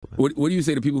What do you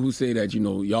say to people who say that,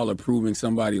 y'all are proving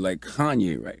somebody like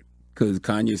Kanye, right? Because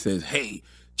Kanye says, hey,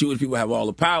 Jewish people have all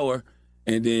the power,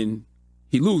 and then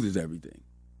he loses everything.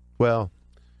 Well,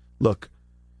 look,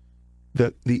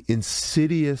 the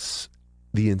insidious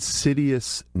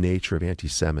nature of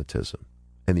anti-Semitism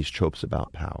and these tropes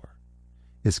about power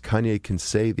is Kanye can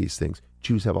say these things.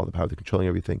 Jews have all the power, they're controlling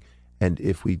everything. And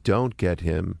if we don't get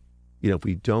him, if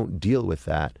we don't deal with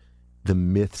that, the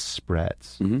myth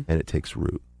spreads and it takes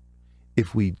root.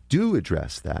 If we do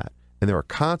address that and there are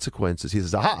consequences, he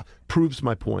says, aha, proves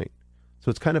my point. So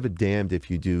it's kind of a damned if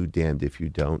you do, damned if you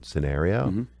don't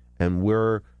scenario. And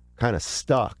we're kind of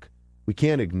stuck. We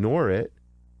can't ignore it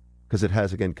because it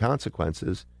has, again,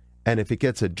 consequences. And if it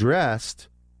gets addressed,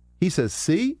 he says,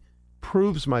 see,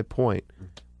 proves my point.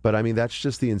 But I mean, that's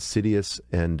just the insidious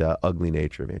and ugly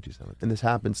nature of anti-Semitism. And this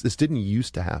happens. This didn't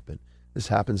used to happen. This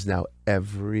happens now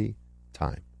every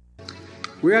time.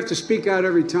 We have to speak out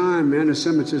every time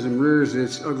anti-Semitism rears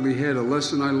its ugly head, a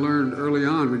lesson I learned early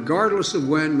on, regardless of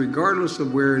when, regardless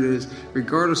of where it is,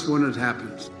 regardless of when it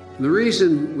happens. And the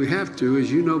reason we have to,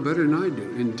 as you know better than I do,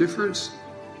 indifference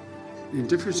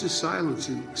is silence,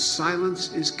 and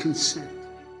silence is consent.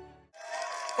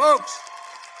 Folks,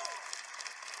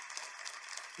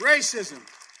 racism,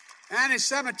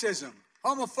 anti-Semitism,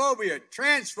 homophobia,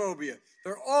 transphobia,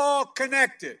 they're all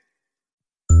connected.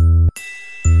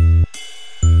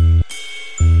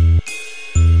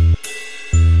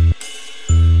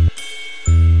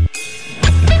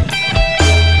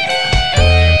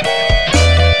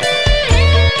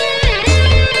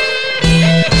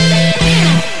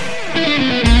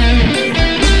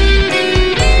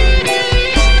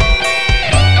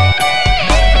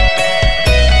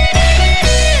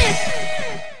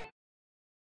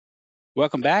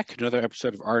 Welcome back to another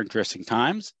episode of Our Interesting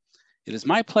Times. It is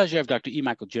my pleasure to have Dr. E.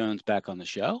 Michael Jones back on the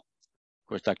show. Of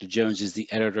course, Dr. Jones is the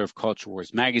editor of Culture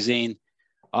Wars magazine,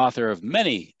 author of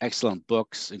many excellent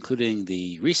books, including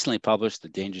the recently published The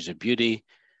Dangers of Beauty,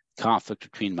 Conflict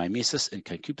Between Mimesis and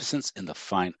Concupiscence in the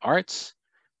Fine Arts.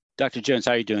 Dr. Jones,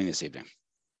 how are you doing this evening?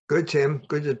 Good, Tim.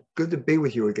 Good to be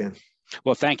with you again.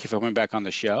 Well, thank you for coming back on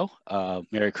the show.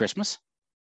 Merry Christmas.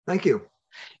 Thank you.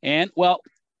 And, well,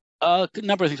 a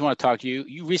number of things I want to talk to you.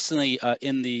 You recently,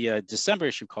 in the December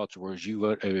issue of Culture Wars, you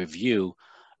wrote a review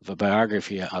of a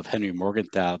biography of Henry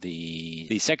Morgenthau,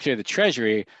 the Secretary of the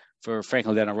Treasury for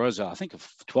Franklin Delano Roosevelt, I think of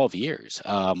 12 years.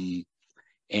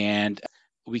 And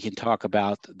we can talk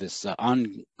about this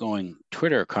ongoing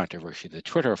Twitter controversy, the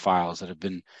Twitter files that have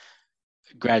been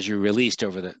gradually released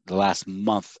over the last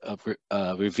month of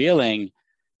revealing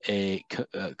a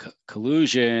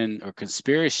collusion or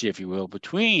conspiracy, if you will,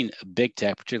 between big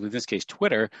tech, particularly in this case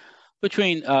Twitter,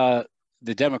 between the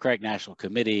Democratic National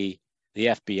Committee, the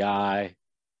FBI,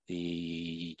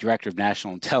 the Director of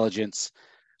National Intelligence,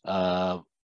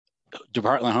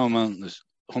 Department of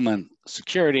Homeland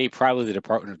Security, probably the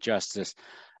Department of Justice,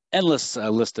 endless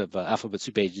list of alphabet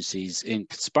soup agencies in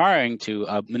conspiring to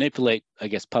manipulate, I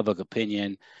guess, public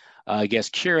opinion,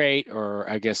 curate or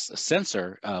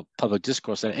censor public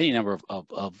discourse on any number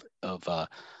of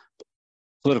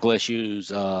political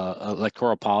issues,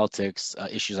 electoral politics,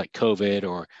 issues like COVID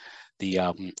or the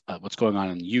what's going on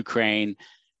in Ukraine,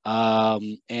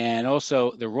 and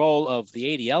also the role of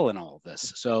the ADL in all of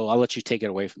this. So I'll let you take it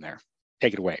away from there.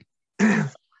 Take it away.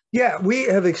 Yeah, we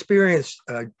have experienced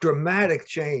dramatic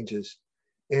changes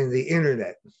in the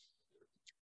internet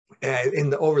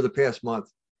over the past month.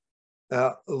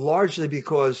 Largely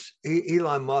because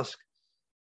Elon Musk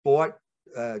bought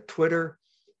Twitter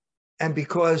and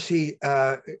because he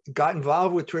got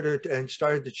involved with Twitter and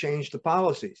started to change the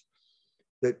policies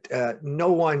that no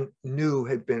one knew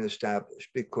had been established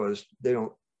because they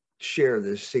don't share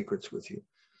their secrets with you.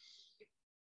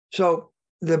 So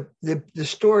the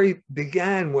story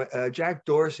began with Jack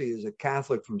Dorsey is a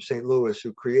Catholic from St. Louis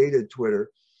who created Twitter.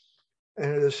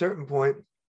 And at a certain point,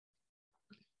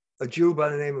 a Jew by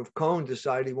the name of Cohn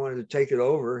decided he wanted to take it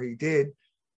over. He did.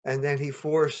 And then he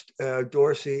forced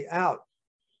Dorsey out.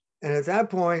 And at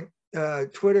that point,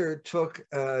 Twitter took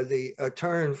a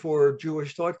turn for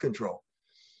Jewish thought control.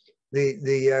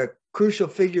 The crucial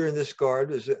figure in this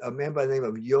regard is a man by the name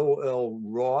of Yoel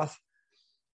Roth.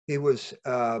 He was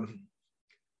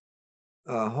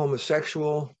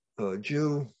homosexual,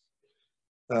 Jew,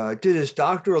 did his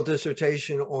doctoral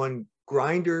dissertation on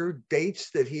Grindr dates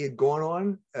that he had gone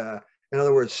on, in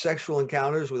other words, sexual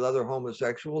encounters with other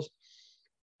homosexuals.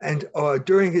 And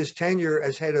during his tenure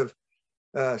as head of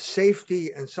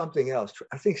safety and something else,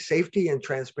 I think safety and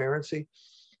transparency,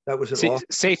 that was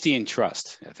safety and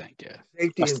trust, I think, yeah.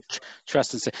 Safety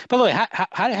trust and safety. By the way,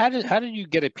 how did you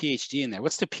get a PhD in there?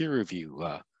 What's the peer review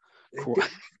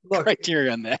Look,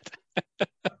 criteria on that. I'm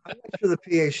not sure the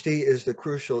PhD is the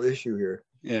crucial issue here.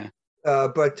 Yeah.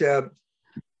 But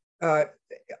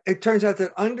it turns out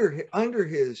that under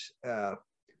his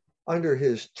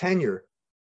tenure,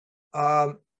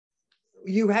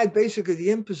 you had basically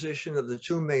the imposition of the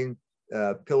two main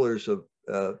pillars of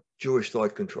Jewish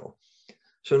thought control.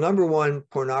 So number one,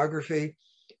 pornography,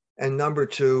 and number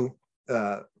two,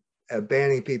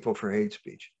 banning people for hate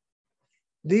speech.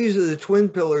 These are the twin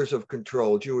pillars of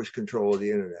control, Jewish control of the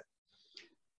internet.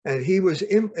 And he was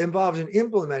involved in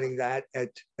implementing that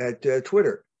at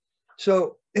Twitter.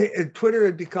 So Twitter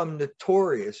had become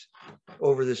notorious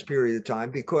over this period of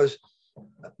time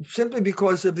simply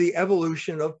because of the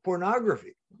evolution of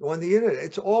pornography on the internet.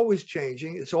 It's always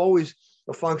changing. It's always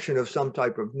a function of some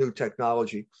type of new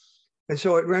technology. And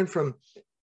so it ran from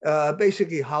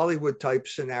basically Hollywood type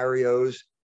scenarios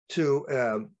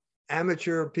to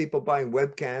amateur people buying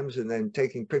webcams and then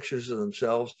taking pictures of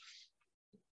themselves.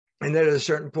 And then at a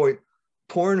certain point,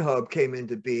 Pornhub came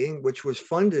into being, which was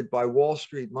funded by Wall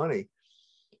Street money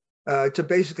to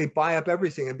basically buy up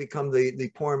everything and become the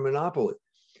porn monopoly,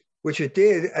 which it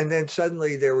did. And then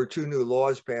suddenly there were two new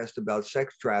laws passed about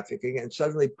sex trafficking, and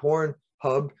suddenly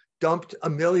Pornhub dumped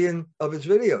 1 million of its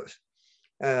videos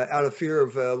out of fear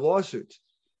of lawsuits.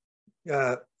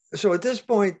 So at this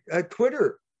point,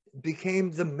 Twitter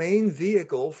became the main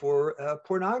vehicle for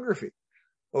pornography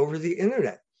over the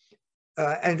internet.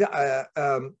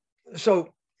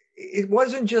 So it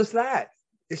wasn't just that.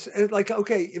 It's like,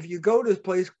 okay, if you go to a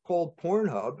place called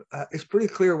Pornhub, it's pretty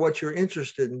clear what you're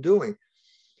interested in doing.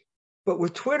 But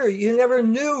with Twitter, you never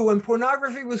knew when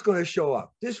pornography was going to show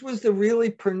up. This was the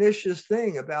really pernicious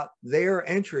thing about their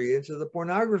entry into the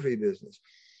pornography business.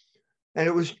 And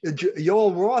it was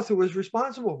Yoel Roth who was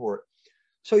responsible for it.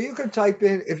 So you could type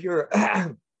in, if you're,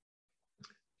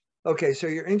 okay, so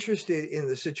you're interested in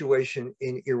the situation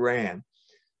in Iran,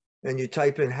 and you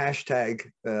type in hashtag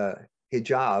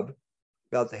hijab,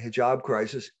 about the hijab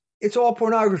crisis, it's all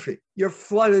pornography. You're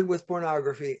flooded with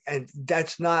pornography, and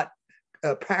that's not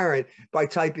apparent by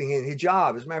typing in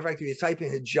hijab. As a matter of fact, if you type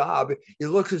in hijab, it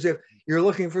looks as if you're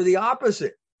looking for the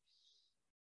opposite.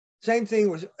 Same thing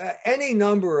with any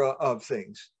number of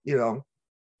things, you know,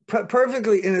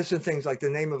 perfectly innocent things like the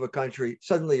name of a country.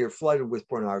 Suddenly you're flooded with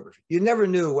pornography. You never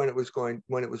knew when it was going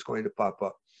to pop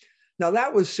up. Now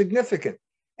that was significant,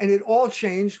 and it all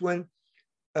changed when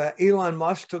Elon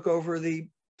Musk took over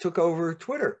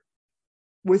Twitter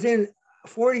within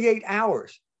 48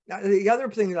 hours. Now, the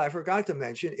other thing that I forgot to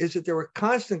mention is that there were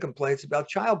constant complaints about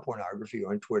child pornography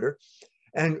on Twitter,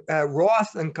 and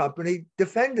Roth and company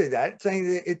defended that,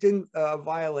 saying that it didn't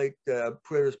violate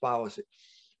Twitter's policy.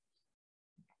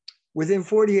 Within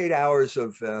 48 hours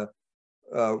of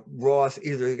Roth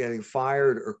either getting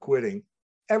fired or quitting,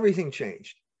 everything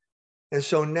changed. And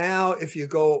so now if you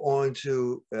go on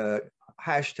to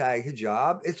hashtag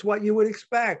hijab, it's what you would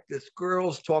expect. It's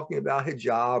girls talking about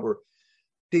hijab or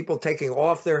people taking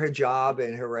off their hijab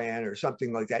in Iran or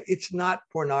something like that. It's not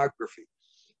pornography.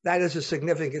 That is a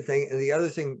significant thing. And the other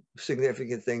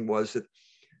significant thing was that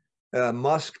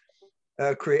Musk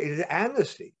created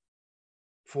amnesty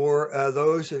for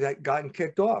those that had gotten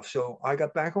kicked off. So I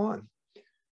got back on.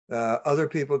 Other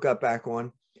people got back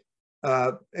on.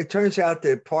 It turns out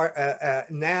that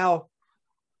now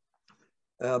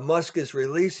Musk is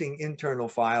releasing internal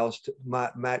files to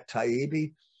Matt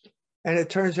Taibbi, and it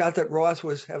turns out that Roth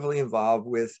was heavily involved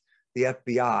with the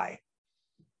FBI.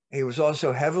 He was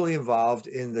also heavily involved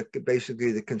in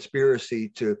basically the conspiracy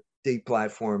to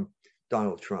deplatform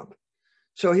Donald Trump.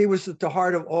 So he was at the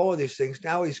heart of all of these things.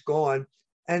 Now he's gone,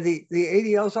 and the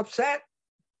ADL's upset.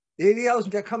 The ADL's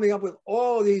they're coming up with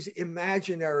all these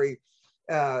imaginary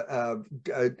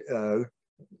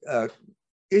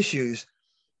issues,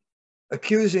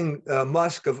 accusing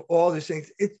Musk of all these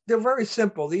things. They're very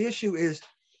simple. The issue is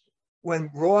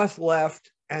when Roth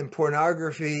left and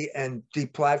pornography and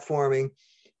deplatforming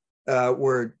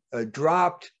were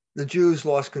dropped, the Jews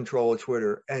lost control of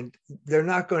Twitter, and they're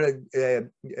not going to,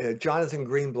 Jonathan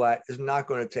Greenblatt is not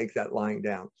going to take that lying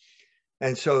down.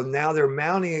 And so now they're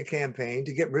mounting a campaign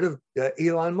to get rid of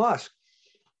Elon Musk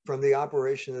from the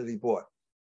operation that he bought.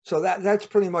 So that's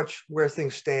pretty much where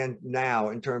things stand now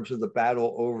in terms of the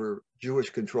battle over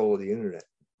Jewish control of the internet.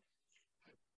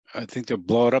 I think they'll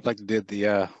blow it up like they did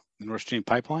the Nord Stream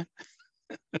pipeline.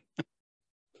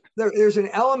 There's an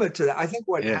element to that. I think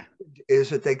what happened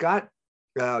is that they got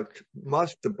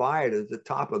Musk to buy it at the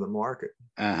top of the market.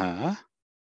 And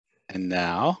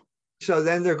now? So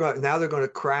then they're going to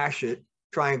crash it,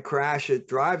 try and crash it,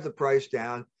 drive the price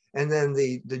down, and then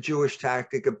the Jewish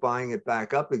tactic of buying it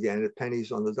back up again at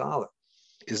pennies on the dollar.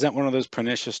 Is that one of those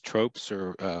pernicious tropes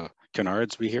or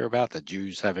canards we hear about, that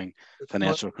Jews having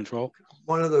financial control?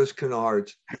 One of those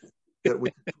canards that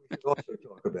we could also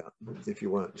talk about if you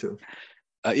want to.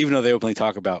 Even though they openly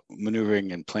talk about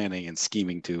maneuvering and planning and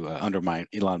scheming to undermine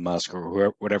Elon Musk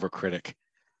or whatever critic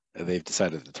they've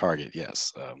decided to target,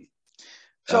 yes.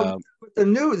 So the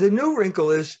new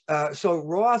wrinkle is, so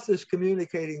Roth is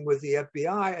communicating with the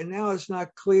FBI, and now it's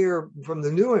not clear from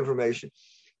the new information,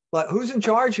 but who's in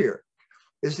charge here?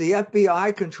 Is the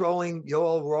FBI controlling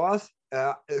Yoel Roth?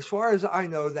 As far as I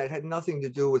know, that had nothing to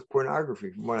do with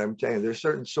pornography, from what I'm saying. There's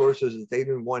certain sources that they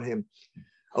didn't want him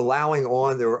allowing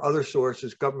on. There were other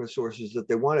sources, government sources, that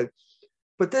they wanted.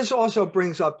 But this also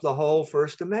brings up the whole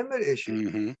First Amendment issue.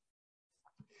 Mm-hmm.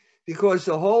 Because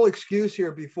the whole excuse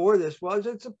here before this was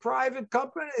it's a private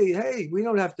company. Hey, they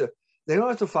don't have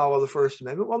to follow the First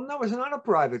Amendment. Well, no, it's not a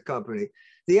private company.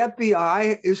 The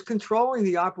FBI is controlling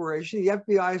the operation. The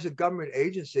FBI is a government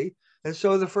agency. And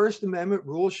so the First Amendment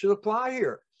rules should apply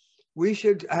here. We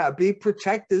should be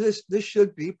protected. This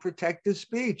should be protected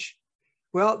speech.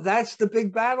 Well, that's the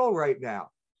big battle right now.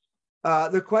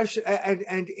 The question,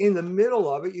 and in the middle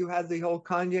of it, you have the whole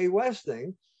Kanye West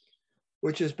thing,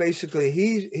 which is basically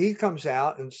he comes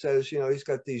out and says, he's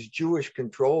got these Jewish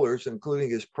controllers,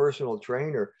 including his personal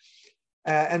trainer,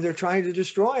 and they're trying to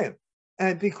destroy him.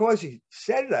 And because he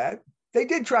said that, they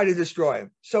did try to destroy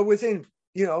him. So within,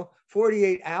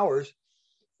 48 hours,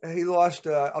 he lost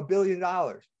 $1 billion.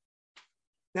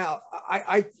 Now,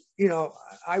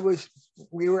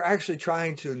 we were actually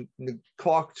trying to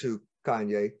talk to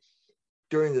Kanye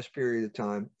during this period of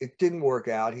time. It didn't work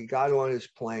out. He got on his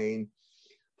plane,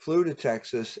 flew to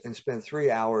Texas, and spent 3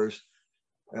 hours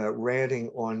ranting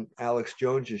on Alex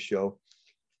Jones's show,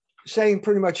 saying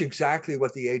pretty much exactly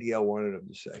what the ADL wanted him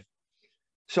to say.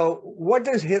 So what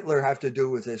does Hitler have to do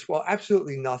with this? Well,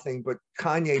 absolutely nothing, but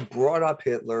Kanye brought up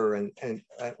Hitler, and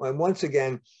once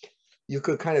again, you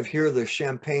could kind of hear the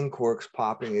champagne corks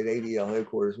popping at ADL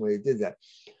headquarters when he did that.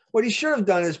 What he should have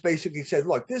done is basically said,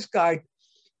 look,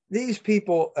 these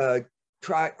people are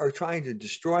trying to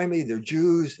destroy me. They're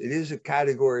Jews. It is a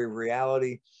category of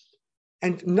reality.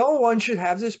 And no one should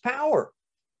have this power.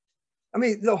 I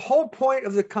mean, the whole point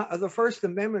of the First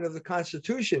Amendment of the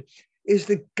Constitution is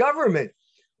the government,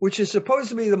 which is supposed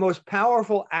to be the most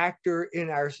powerful actor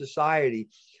in our society,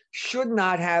 should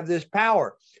not have this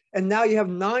power. And now you have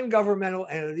non-governmental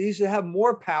entities that have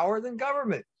more power than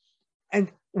government.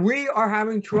 And we are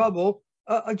having trouble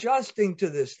adjusting to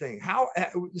this thing.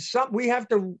 We have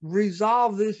to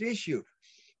resolve this issue.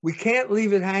 We can't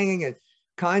leave it hanging. And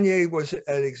Kanye was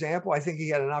an example. I think he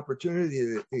had an opportunity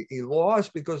that he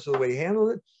lost because of the way he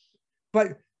handled it.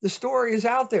 But the story is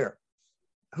out there.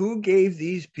 Who gave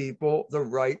these people the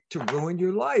right to ruin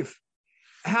your life?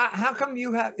 How come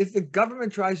if the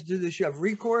government tries to do this, you have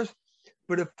recourse,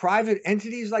 but if private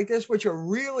entities like this, which are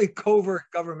really covert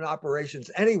government operations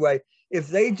anyway, if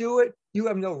they do it, you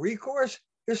have no recourse?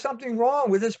 There's something wrong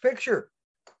with this picture.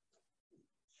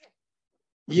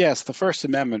 Yes, the First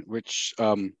Amendment, which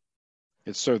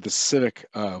it's sort of the civic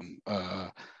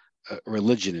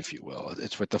religion, if you will.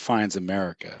 It's what defines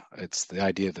America. It's the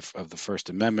idea of the First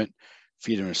Amendment,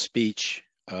 freedom of speech.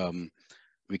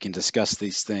 We can discuss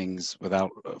these things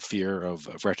without fear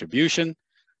of retribution.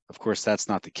 Of course, that's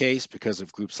not the case because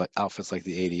of outfits like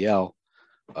the ADL.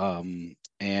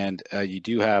 And you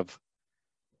do have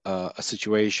a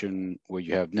situation where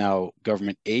you have now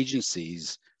government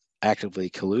agencies actively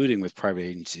colluding with private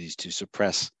agencies to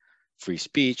suppress free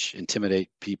speech, intimidate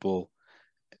people,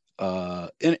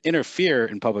 interfere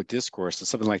in public discourse. And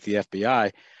something like the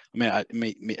FBI, I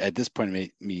mean, at this point,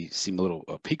 it may seem a little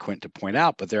piquant to point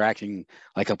out, but they're acting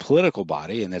like a political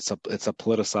body, and it's a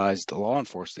politicized law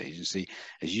enforcement agency,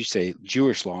 as you say,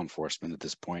 Jewish law enforcement at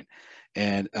this point,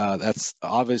 and that's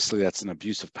an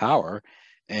abuse of power,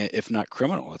 if not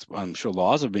criminal. I'm sure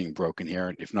laws are being broken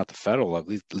here, if not the federal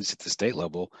level, at least at the state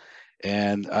level,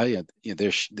 and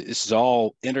this is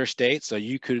all interstate, so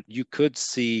you could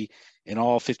see in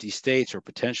all 50 states, or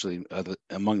potentially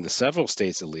among the several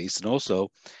states at least, and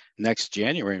also next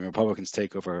January, when Republicans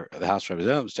take over the House of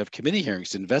Representatives, to have committee hearings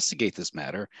to investigate this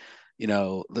matter.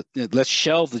 Let's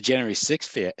shelve the January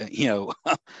 6th,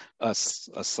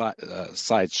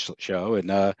 side show,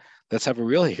 and let's have a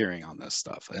real hearing on this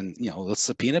stuff, and let's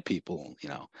subpoena people.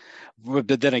 But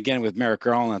then again, with Merrick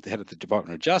Garland at the head of the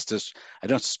Department of Justice, I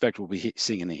don't suspect we'll be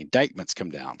seeing any indictments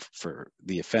come down for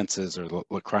the offenses or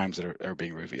the crimes that are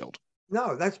being revealed.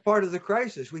 No, that's part of the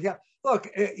crisis. We never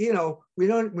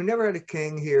had a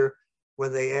king here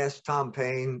when they asked Tom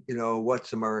Paine,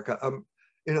 what's America?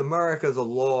 In America, the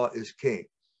law is king.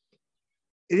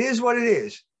 It is what it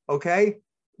is, okay?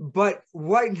 But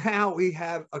right now we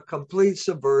have a complete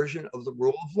subversion of the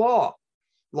rule of law,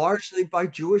 largely by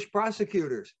Jewish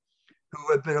prosecutors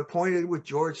who have been appointed with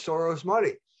George Soros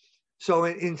money. So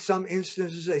in some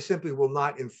instances, they simply will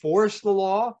not enforce the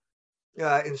law.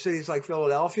 In cities like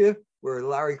Philadelphia, where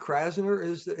Larry Krasner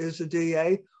is the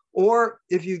DA, or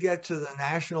if you get to the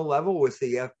national level with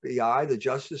the FBI, the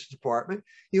Justice Department,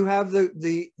 you have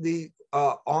the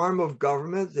arm of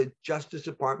government, the Justice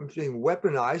Department, being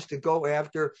weaponized to go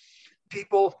after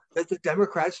people that the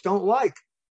Democrats don't like.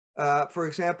 For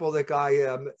example, the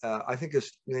guy, I think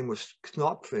his name was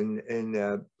Knopf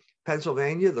in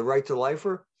Pennsylvania, the right to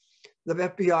lifer. The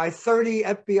FBI, 30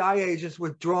 FBI agents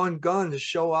with drawn guns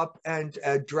show up and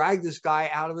drag this guy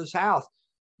out of his house.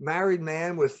 Married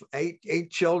man with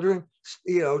eight children,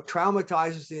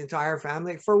 traumatizes the entire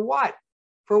family. For what?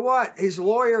 For what? His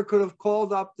lawyer could have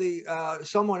called up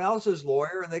someone else's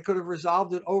lawyer and they could have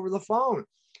resolved it over the phone.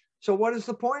 So what is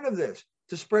the point of this?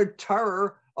 To spread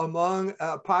terror among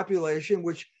a population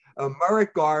which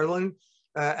Merrick Garland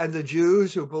and the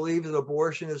Jews who believe that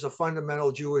abortion is a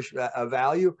fundamental Jewish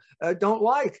value don't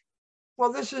like.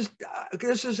 Well, this is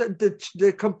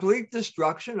the complete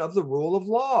destruction of the rule of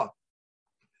law,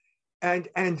 and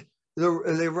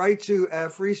the right to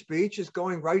free speech is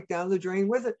going right down the drain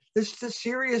with it. This is a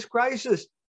serious crisis.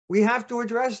 We have to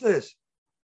address this.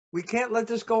 We can't let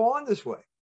this go on this way.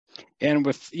 And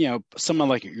with someone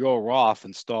like Yoel Roth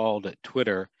installed at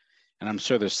Twitter, and I'm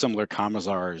sure there's similar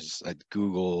commissars at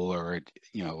Google or at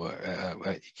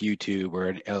YouTube or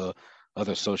at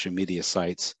other social media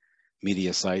sites.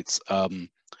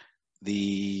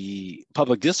 The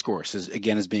public discourse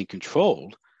is being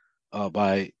controlled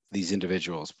by these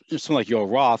individuals. Someone like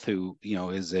Yoel Roth, who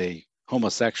is a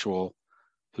homosexual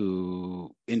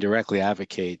who indirectly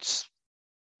advocates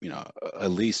at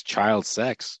least child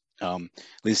sex. At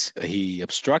least he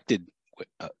obstructed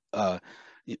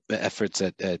efforts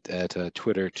at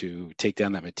Twitter to take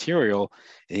down that material.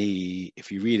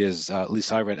 If you read his, at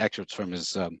least I read excerpts from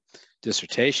his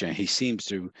dissertation, he seems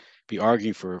to be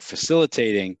arguing for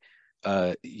facilitating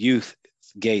youth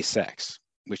gay sex,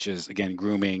 which is again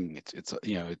grooming. It's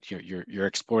you're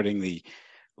exploiting the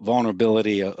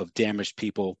vulnerability of damaged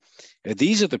people.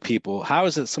 These are the people. How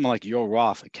is it someone like Yoel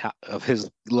Roth of his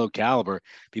low caliber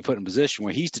be put in a position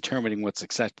where he's determining what's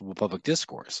acceptable public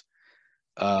discourse?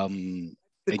 The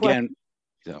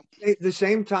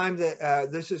same time that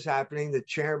this is happening, the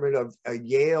chairman of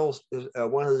Yale,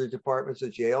 one of the departments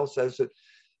at Yale, says that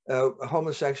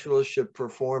homosexuals should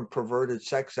perform perverted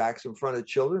sex acts in front of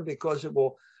children because it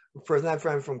will prevent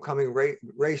them from becoming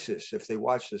racist if they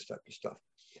watch this type of stuff.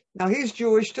 Now, he's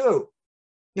Jewish too.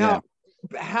 Now,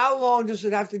 How long does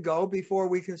it have to go before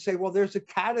we can say, well, there's a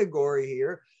category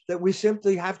here that we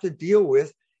simply have to deal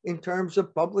with in terms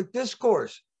of public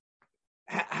discourse?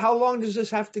 How long does this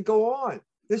have to go on?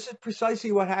 This is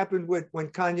precisely what happened when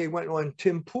Kanye went on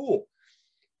Tim Pool.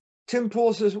 Tim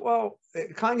Pool says, well,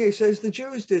 Kanye says the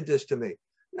Jews did this to me.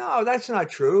 No, that's not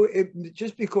true.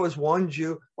 Just because one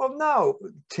Jew, well, no,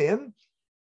 Tim,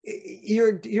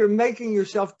 you're making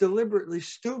yourself deliberately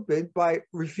stupid by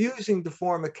refusing to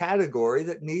form a category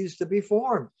that needs to be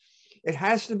formed. It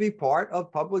has to be part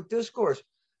of public discourse.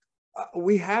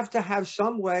 We have to have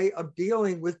some way of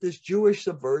dealing with this Jewish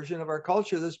subversion of our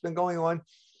culture that's been going on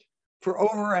for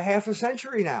over a half a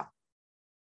century now.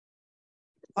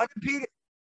 Unimpeded.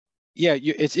 Yeah,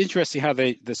 it's interesting how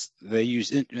they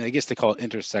use, I guess they call it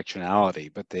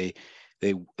intersectionality, but they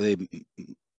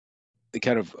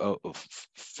kind of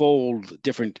fold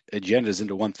different agendas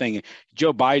into one thing.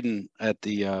 Joe Biden at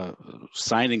the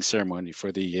signing ceremony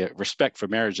for the Respect for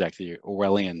Marriage Act, the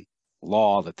Orwellian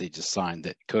law that they just signed,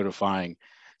 that codifying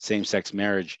same-sex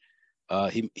marriage,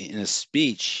 in a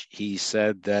speech, he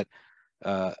said that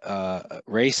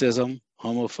racism,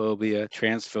 homophobia,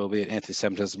 transphobia, and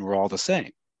anti-Semitism are all the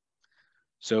same.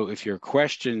 So if you're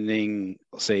questioning,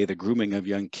 say, the grooming of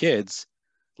young kids,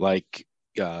 like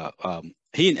they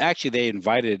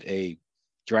invited a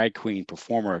drag queen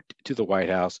performer to the White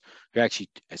House who actually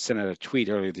sent out a tweet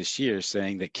earlier this year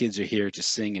saying that kids are here to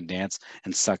sing and dance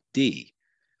and suck D.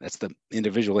 That's the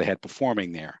individual they had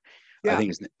performing there. Yeah. I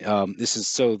think this is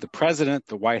so the president,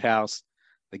 the White House,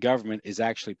 the government is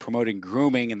actually promoting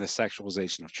grooming and the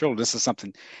sexualization of children. This is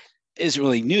something isn't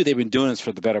really new. They've been doing this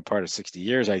for the better part of 60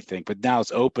 years, I think, but now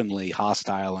it's openly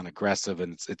hostile and aggressive,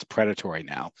 and it's predatory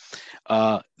now.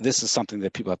 This is something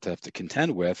that people have to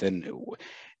contend with. And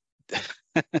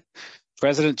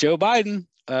President Joe Biden,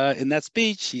 in that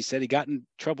speech, he said he got in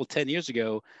trouble 10 years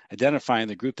ago identifying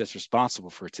the group that's responsible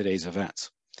for today's events.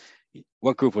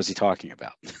 What group was he talking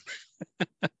about?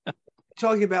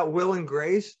 Talking about Will and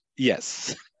Grace?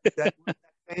 Yes. that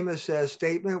famous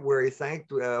statement where he thanked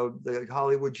the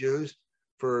Hollywood Jews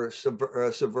for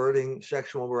subverting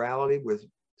sexual morality with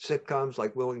sitcoms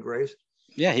like Will and Grace?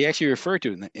 Yeah, he actually referred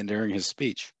to it during his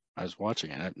speech. I was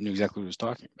watching it. I knew exactly what he was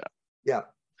talking about. Yeah.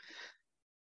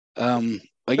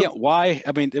 Again, why?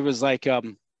 I mean, it was like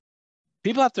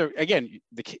people have to, again,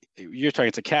 you're talking,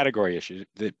 it's a category issue.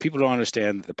 That people don't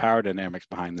understand the power dynamics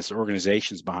behind this,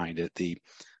 organizations behind it, the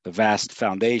vast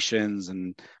foundations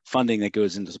and funding that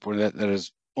goes into supporting that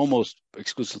is almost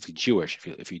exclusively Jewish.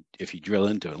 If you drill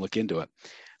into it and look into it,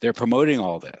 they're promoting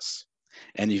all this.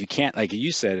 And if you can't, like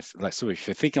you said, if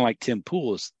you're thinking like Tim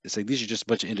Pool, it's like these are just a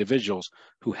bunch of individuals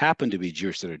who happen to be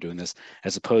Jewish that are doing this,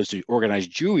 as opposed to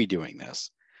organized Jewry doing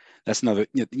this. That's another.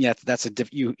 Yeah, that's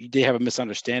they have a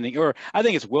misunderstanding, or I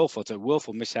think it's willful. It's a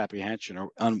willful misapprehension or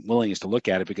unwillingness to look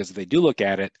at it, because if they do look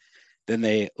at it, then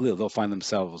they'll find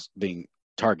themselves being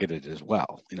targeted as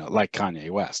well. Like Kanye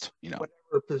West.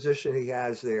 Whatever position he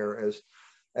has there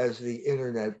as the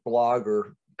internet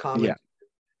blogger, comment. Yeah.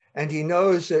 And he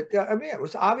knows that, I mean, it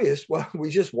was obvious. Well, we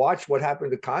just watched what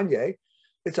happened to Kanye.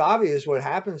 It's obvious what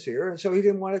happens here. And so he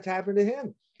didn't want it to happen to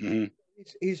him. Mm-hmm.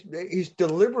 He's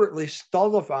deliberately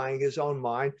stultifying his own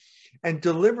mind and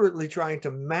deliberately trying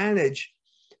to manage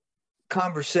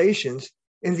conversations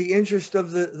in the interest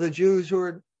of the Jews who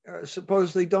are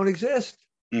supposedly don't exist.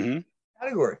 Mm-hmm.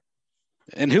 Category.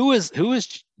 And who is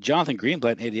Jonathan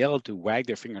Greenblatt and ADL to wag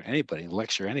their finger at anybody,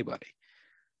 lecture anybody?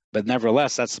 But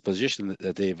nevertheless, that's the position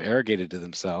that they've arrogated to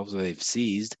themselves, they've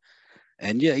seized.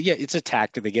 And yeah, it's a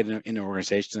tactic. They get in an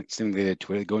organization, they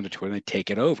go into Twitter, and they take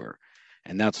it over,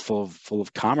 and that's full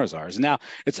of commissars. Now,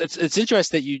 it's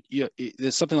interesting that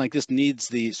there's something like this needs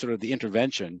the sort of the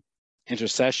intercession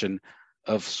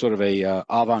of sort of a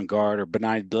avant-garde or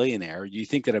benign billionaire. You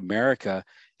think that America,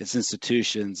 its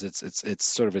institutions, its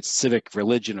sort of its civic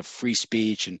religion of free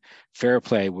speech and fair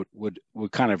play would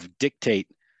kind of dictate.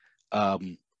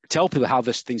 Tell people how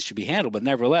this thing should be handled, but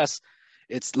nevertheless,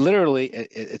 it's literally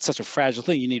it's such a fragile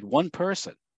thing. You need one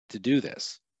person to do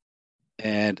this,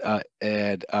 and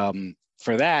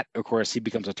for that, of course, he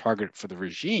becomes a target for the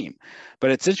regime.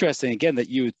 But it's interesting again that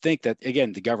you would think that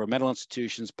again the governmental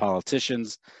institutions,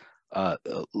 politicians,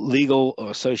 legal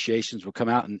associations will come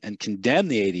out and condemn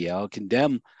the ADL,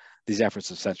 condemn these efforts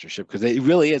of censorship, because it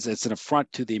really is. It's an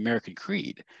affront to the American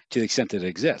creed to the extent that it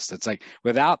exists. It's like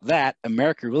without that,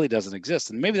 America really doesn't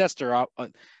exist, and maybe that's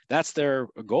their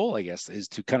goal, I guess, is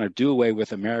to kind of do away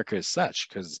with America as such,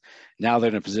 because now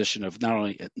they're in a position of not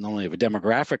only of a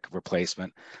demographic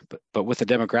replacement, but with the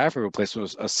demographic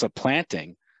replacement, a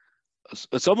supplanting.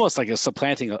 It's almost like a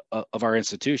supplanting of our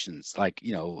institutions, like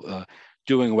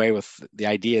doing away with the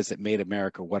ideas that made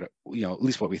America what at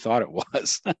least what we thought it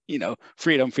was.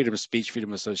 Freedom of speech, freedom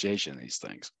of association, these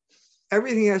things.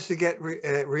 Everything has to get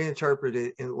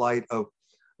reinterpreted in light of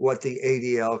what the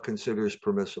ADL considers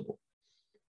permissible.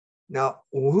 Now,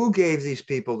 who gave these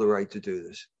people the right to do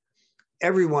this?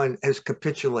 Everyone has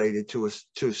capitulated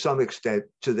to some extent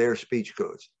to their speech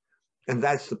codes, and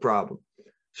that's the problem.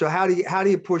 So how do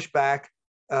you push back?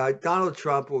 Donald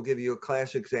Trump will give you a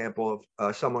classic example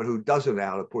of someone who doesn't know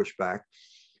how to push back,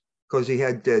 because he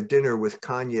had dinner with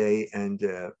Kanye and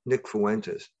Nick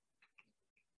Fuentes.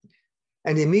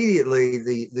 And immediately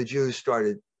the Jews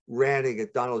started ranting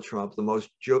at Donald Trump, the most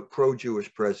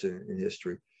pro-Jewish president in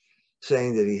history,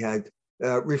 saying that he had,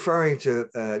 referring to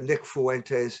Nick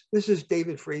Fuentes. This is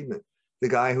David Friedman, the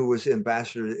guy who was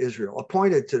ambassador to Israel,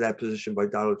 appointed to that position by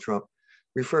Donald Trump,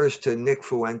 refers to Nick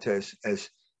Fuentes as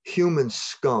human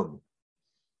scum.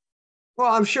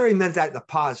 Well, I'm sure he meant that in a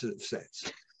positive sense.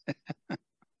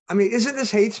 I mean, isn't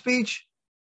this hate speech?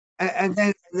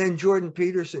 And then Jordan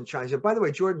Peterson chimes in. By the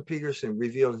way, Jordan Peterson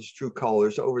revealed his true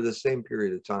colors over the same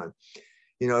period of time.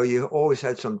 You always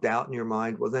had some doubt in your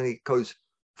mind. Well, then he goes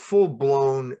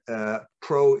full-blown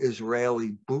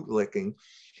pro-Israeli bootlicking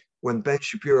when Ben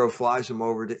Shapiro flies him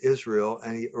over to Israel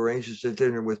and he arranges a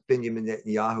dinner with Benjamin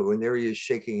Netanyahu. And there he is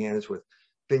shaking hands with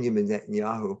Benjamin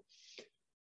Netanyahu,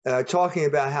 talking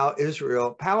about how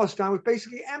Palestine was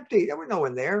basically empty. There was no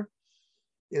one there,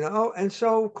 and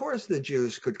so of course the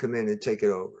Jews could come in and take it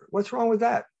over. What's wrong with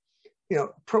that?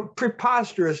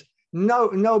 Preposterous,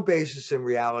 no basis in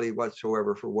reality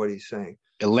whatsoever for what he's saying.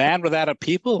 A land without a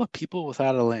people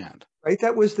without a land. Right,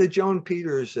 that was the Joan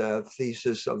Peters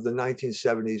thesis of the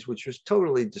 1970s, which was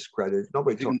totally discredited.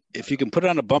 If you can put it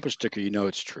on a bumper sticker,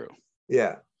 it's true.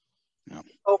 Yeah.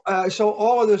 Yeah. So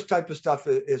all of this type of stuff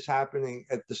is happening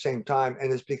at the same time,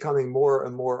 and it's becoming more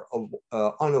and more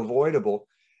unavoidable.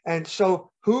 And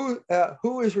so who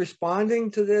is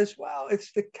responding to this? Well,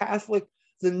 it's the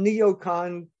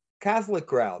neocon Catholic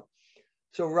crowd.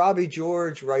 So Robbie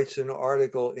George writes an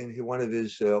article in one of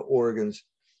his organs.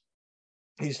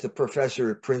 He's the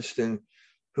professor at Princeton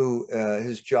who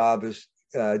his job is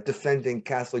defending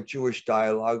Catholic-Jewish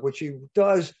dialogue, which he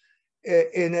does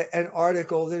in an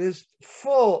article that is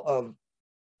full of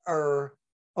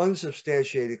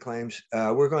unsubstantiated claims.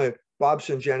 Bob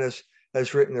Sungenis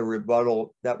has written a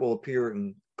rebuttal that will appear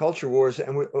in Culture Wars, and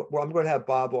I'm going to have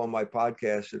Bob on my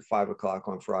podcast at 5 o'clock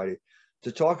on Friday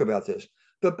to talk about this.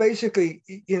 But basically,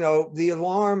 the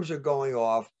alarms are going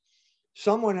off.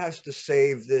 Someone has to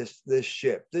save this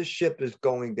ship. This ship is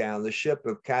going down, the ship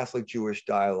of Catholic-Jewish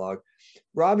dialogue.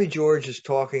 Robbie George is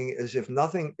talking as if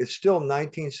nothing, it's still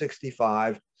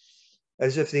 1965,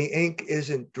 as if the ink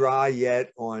isn't dry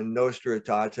yet on Nostra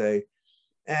Aetate.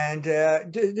 And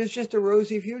there's just a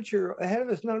rosy future ahead of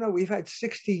us. No, we've had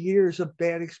 60 years of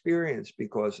bad experience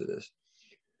because of this.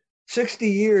 60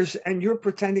 years, and you're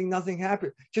pretending nothing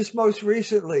happened. Just most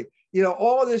recently,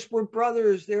 all of this, we're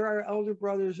brothers. They're our elder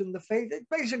brothers in the faith. It's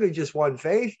basically just one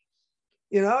faith.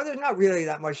 There's not really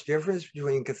that much difference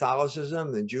between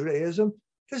Catholicism and Judaism.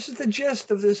 This is the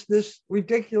gist of this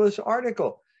ridiculous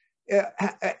article,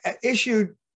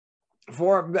 issued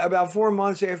for about 4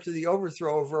 months after the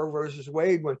overthrow of Roe versus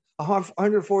Wade, when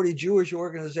 140 Jewish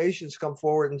organizations come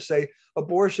forward and say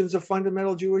abortion's a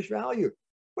fundamental Jewish value.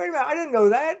 Wait a minute, I didn't know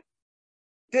that.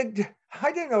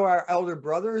 I didn't know our elder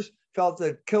brothers felt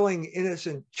that killing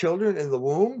innocent children in the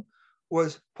womb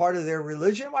was part of their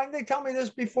religion. Why didn't they tell me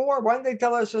this before? Why didn't they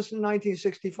tell us this in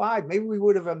 1965? Maybe we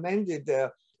would have amended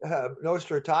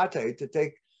Nostra Aetate to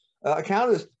take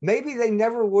account of this. Maybe they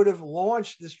never would have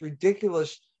launched this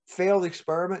ridiculous failed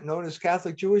experiment known as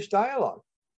Catholic-Jewish dialogue.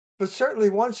 But certainly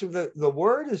once the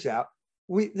word is out,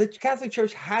 the Catholic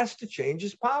Church has to change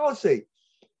its policy.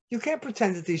 You can't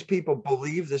pretend that these people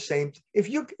believe the same.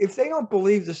 If they don't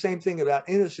believe the same thing about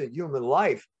innocent human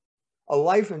life, a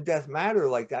life and death matter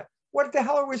like that, what the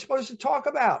hell are we supposed to talk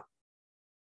about?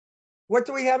 What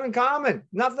do we have in common?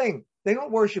 Nothing. They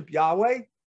don't worship Yahweh.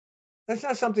 That's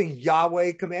not something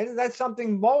Yahweh commanded. That's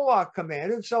something Moloch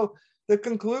commanded. So the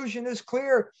conclusion is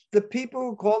clear. The people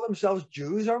who call themselves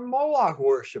Jews are Moloch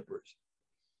worshipers.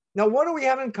 Now, what do we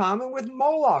have in common with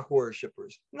Moloch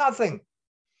worshipers? Nothing.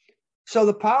 So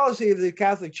the policy of the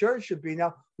Catholic Church should be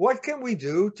now, what can we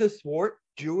do to thwart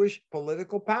Jewish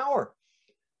political power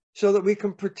so that we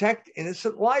can protect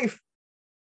innocent life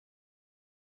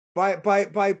by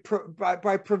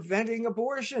preventing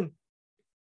abortion?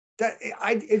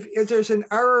 If there's an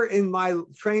error in my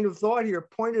train of thought here,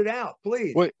 point it out,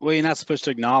 please. Well, you're not supposed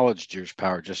to acknowledge Jewish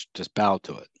power; just bow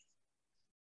to it.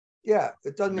 Yeah,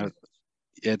 it doesn't.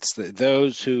 It's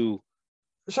those who.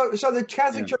 So the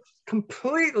Catholic Church is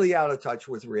completely out of touch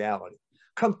with reality,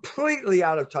 completely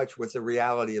out of touch with the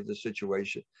reality of the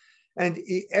situation. And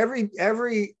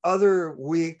every other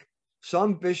week,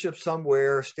 some bishop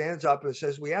somewhere stands up and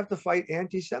says, we have to fight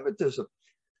anti-Semitism.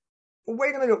 Well,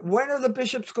 wait a minute, when are the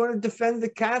bishops going to defend the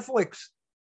Catholics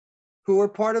who are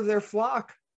part of their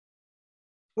flock?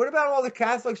 What about all the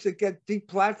Catholics that get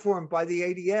deplatformed by the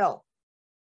ADL?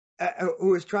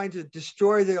 Who is trying to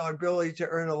destroy their ability to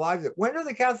earn a livelihood? When are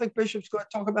the Catholic bishops going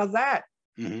to talk about that?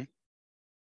 Mm-hmm.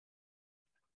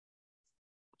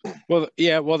 Well,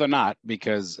 they're not,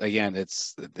 because again,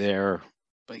 they're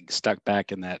like stuck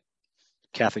back in that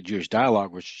Catholic-Jewish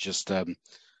dialogue, which is just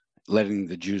letting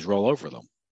the Jews roll over them,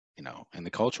 in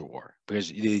the culture war, because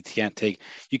you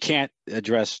can't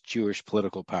address Jewish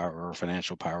political power or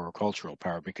financial power or cultural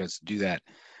power, because to do that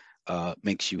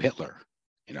makes you Hitler,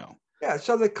 Yeah,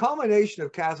 so the culmination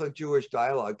of Catholic-Jewish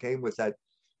dialogue came with that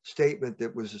statement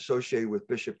that was associated with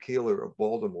Bishop Keeler of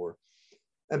Baltimore,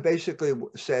 and basically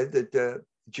said that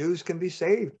Jews can be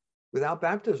saved without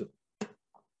baptism.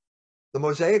 The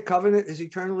Mosaic covenant is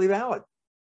eternally valid.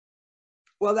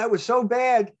 Well, that was so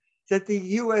bad that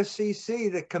the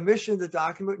USCC that commissioned the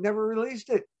document never released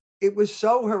it. It was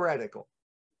so heretical.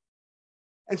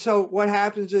 And so what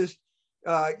happens is,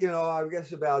 I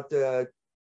guess about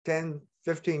 10,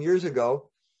 15 years ago,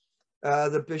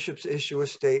 the bishops issue a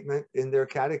statement in their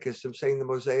catechism saying the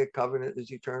Mosaic covenant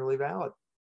is eternally valid.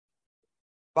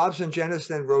 Bob Sungenis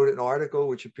then wrote an article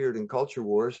which appeared in Culture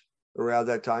Wars around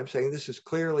that time saying this is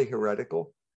clearly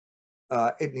heretical.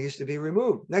 It needs to be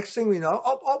removed. Next thing we know,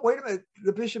 wait a minute,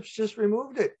 the bishops just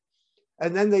removed it.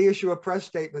 And then they issue a press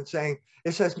statement saying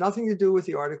this has nothing to do with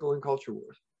the article in Culture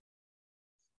Wars.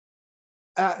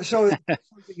 So it's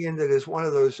something in that is one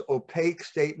of those opaque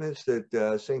statements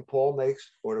that St. Paul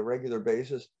makes on a regular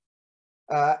basis.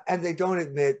 And they don't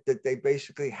admit that they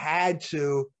basically had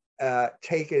to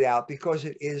take it out because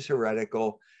it is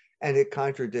heretical and it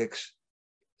contradicts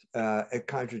it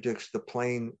contradicts the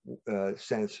plain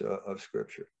sense of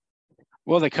Scripture.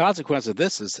 Well, the consequence of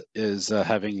this is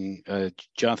having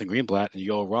Jonathan Greenblatt and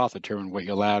Yoel Roth determine what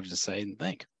you're allowed to say and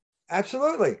think.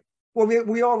 Absolutely. Well,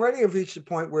 we already have reached the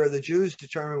point where the Jews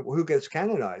determine who gets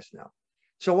canonized now.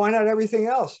 So why not everything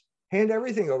else? Hand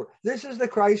everything over. This is the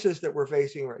crisis that we're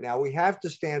facing right now. We have to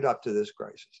stand up to this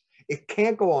crisis. It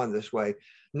can't go on this way,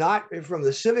 not from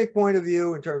the civic point of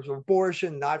view in terms of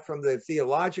abortion, not from the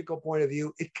theological point of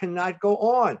view. It cannot go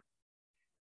on.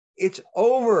 It's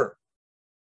over.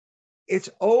 It's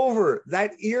over.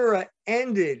 That era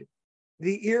ended.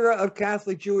 The era of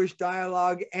Catholic-Jewish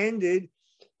dialogue ended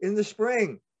in the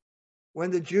spring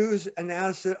when the Jews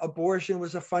announced that abortion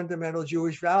was a fundamental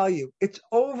Jewish value. It's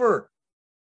over.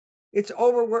 It's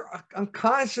over. I'm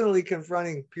constantly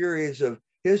confronting periods of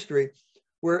history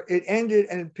where it ended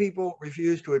and people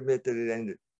refuse to admit that it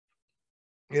ended.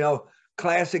 You know,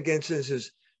 classic instance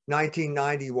is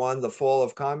 1991, the fall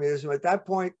of communism. At that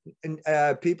point,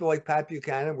 people like Pat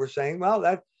Buchanan were saying, well,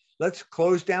 let's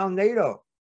close down NATO.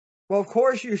 Well, of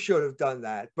course you should have done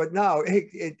that. But no,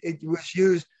 it was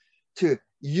used to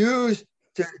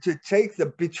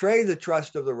betray the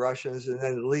trust of the Russians, and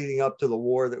then leading up to the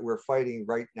war that we're fighting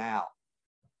right now,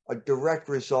 a direct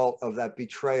result of that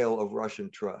betrayal of Russian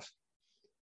trust.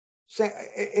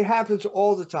 It happens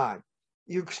all the time.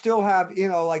 You still have,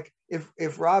 like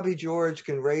if Robbie George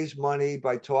can raise money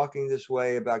by talking this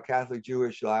way about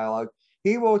Catholic-Jewish dialogue,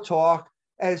 he will talk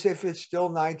as if it's still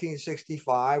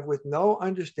 1965 with no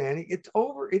understanding. It's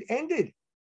over. It ended.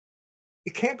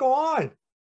 It can't go on.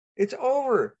 It's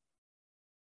over.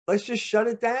 Let's just shut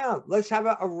it down. Let's have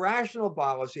a rational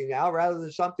policy now rather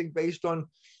than something based on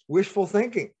wishful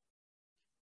thinking.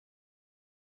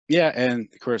 Yeah, and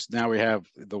of course now we have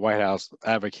the White House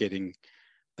advocating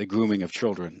the grooming of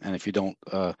children, and if you don't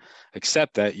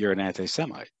accept that, you're an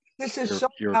anti-Semite. This is so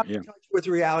out of touch with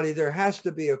reality. There has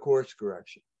to be a course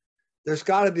correction. There's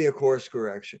got to be a course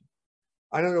correction.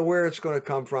 I don't know where it's going to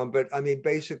come from, but I mean,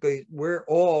 basically, we're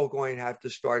all going to have to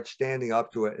start standing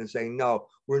up to it and saying, no,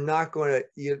 we're not going to,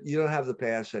 you don't have the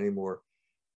pass anymore.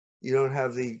 You don't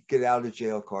have the get out of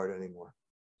jail card anymore.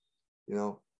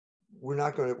 We're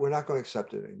not going to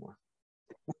accept it anymore.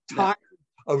 We're tired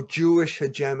of Jewish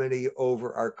hegemony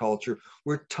over our culture.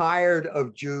 We're tired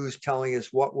of Jews telling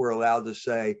us what we're allowed to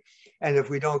say. And if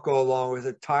we don't go along with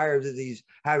it, tired of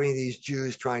having these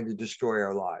Jews trying to destroy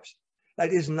our lives.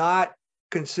 That is not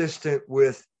consistent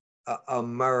with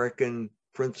American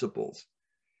principles.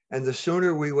 And the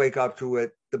sooner we wake up to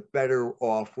it, the better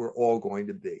off we're all going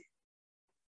to be.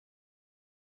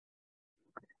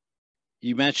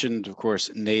 You mentioned, of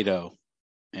course, NATO,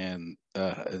 and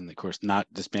of course, not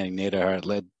disbanding NATO had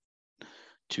led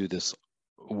to this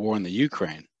war in the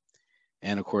Ukraine.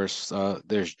 And of course,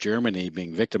 there's Germany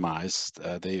being victimized.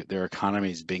 Their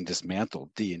economy is being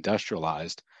dismantled,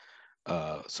 deindustrialized,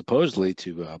 supposedly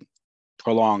to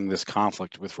prolong this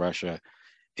conflict with Russia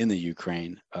in the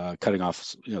Ukraine, cutting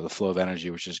off the flow of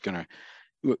energy, which is going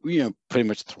to pretty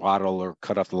much throttle or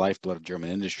cut off the lifeblood of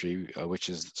German industry, which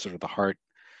is sort of the heart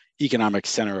economic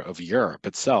center of Europe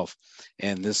itself.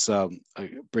 And this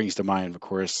brings to mind, of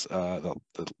course, the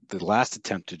last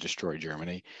attempt to destroy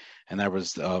Germany. And that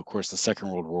was, of course, the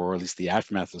Second World War, or at least the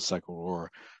aftermath of the Second World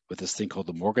War, with this thing called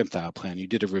the Morgenthau Plan. You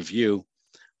did a review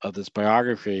of this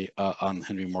biography on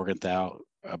Henry Morgenthau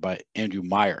by Andrew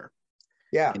Meyer.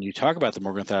 Yeah. And you talk about the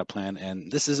Morgenthau Plan,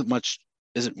 and this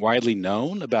isn't widely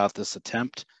known about this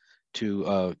attempt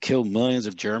to kill millions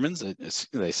of Germans.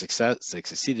 They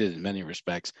succeeded in many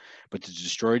respects, but to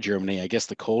destroy Germany, I guess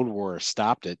the Cold War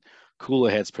stopped it.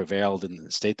 Cooler heads prevailed in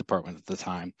the State Department at the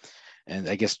time. And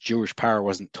I guess Jewish power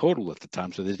wasn't total at the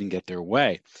time, so they didn't get their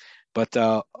way. But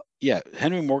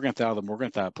Henry Morgenthau, the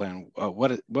Morgenthau Plan,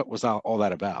 what was all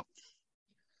that about?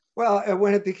 Well,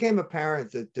 when it became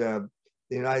apparent that the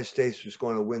United States was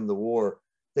going to win the war,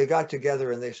 they got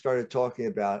together and they started talking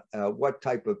about what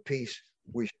type of peace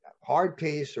we should have, hard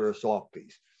peace or a soft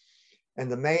peace.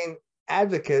 And the main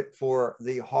advocate for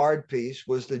the hard peace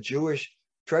was the Jewish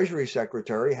Treasury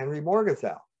Secretary, Henry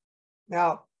Morgenthau.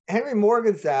 Now, Henry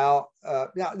Morgenthau,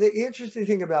 now the interesting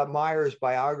thing about Meyer's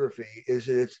biography is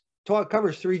that it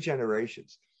covers 3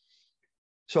 generations.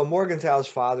 So Morgenthau's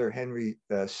father, Henry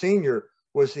Sr.,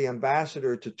 was the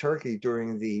ambassador to Turkey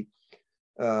during the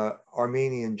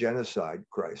Armenian genocide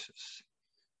crisis,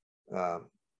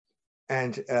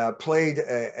 and played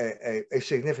a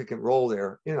significant role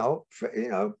there.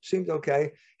 Seemed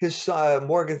okay. His son,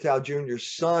 Morgenthau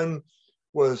Jr.'s son,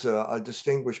 was a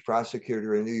distinguished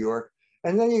prosecutor in New York.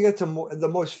 And then you get to the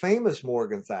most famous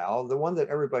Morgenthau, the one that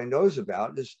everybody knows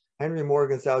about, is Henry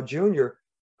Morgenthau Jr.,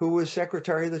 who was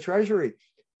Secretary of the Treasury.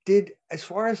 did, as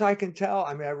far as I can tell,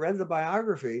 I mean, I read the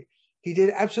biography, he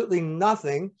did absolutely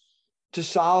nothing to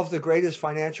solve the greatest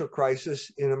financial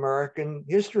crisis in American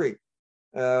history,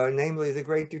 namely the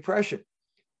Great Depression.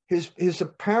 His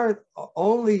apparent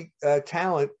only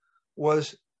talent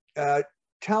was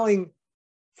telling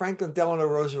Franklin Delano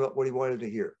Roosevelt what he wanted to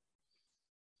hear.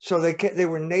 So they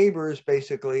were neighbors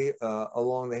basically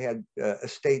along. They had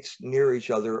estates near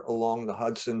each other along the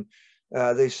Hudson.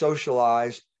 They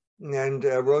socialized, and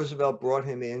Roosevelt brought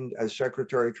him in as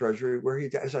Secretary of Treasury, where he,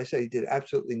 as I said, he did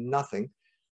absolutely nothing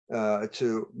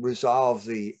to resolve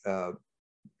the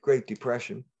Great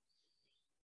Depression.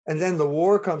 And then the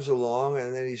war comes along,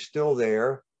 and then he's still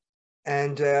there.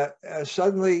 And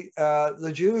suddenly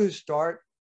the Jews start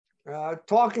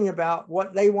talking about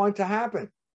what they want to happen.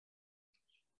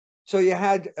 So you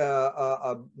had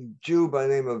a Jew by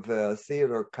the name of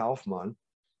Theodor Kaufmann,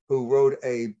 who wrote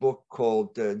a book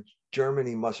called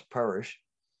Germany Must Perish,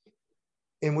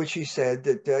 in which he said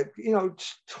that, you know,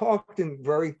 talked in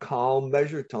very calm,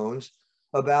 measured tones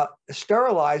about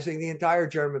sterilizing the entire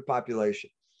German population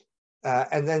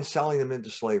and then selling them into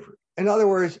slavery. In other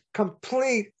words,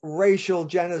 complete racial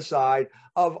genocide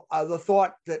of the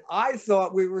thought that I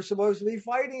thought we were supposed to be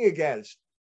fighting against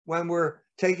when we're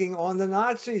taking on the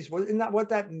Nazis. Isn't that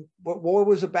what war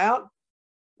was about?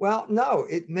 Well, no,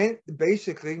 it meant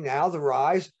basically now the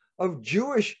rise of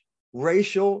Jewish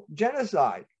racial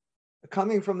genocide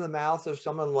coming from the mouth of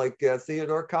someone like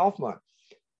Theodor Kaufmann.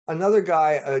 Another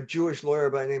guy, a Jewish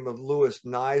lawyer by the name of Louis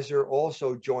Neiser,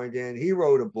 also joined in. He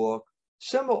wrote a book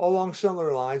along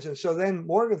similar lines. And so then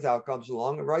Morgenthau comes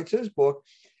along and writes his book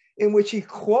in which he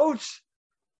quotes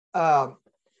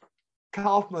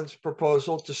Kaufmann's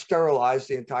proposal to sterilize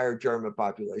the entire German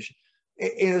population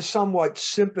in a somewhat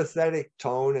sympathetic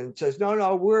tone, and says,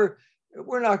 no, we're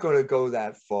not going to go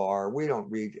that far. We don't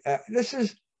read. This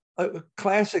is a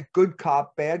classic good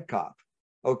cop, bad cop.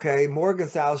 Okay,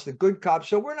 Morgenthau's the good cop,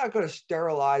 so we're not going to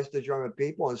sterilize the German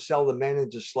people and sell the men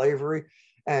into slavery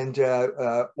and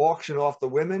auction off the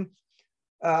women.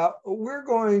 We're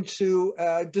going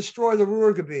to destroy the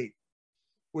Ruhrgebiet,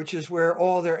 which is where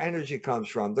all their energy comes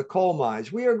from, the coal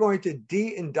mines. We are going to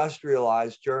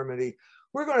deindustrialize Germany.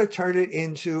 We're going to turn it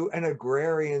into an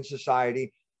agrarian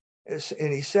society.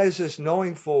 And he says this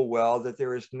knowing full well that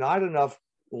there is not enough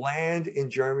land in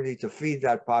Germany to feed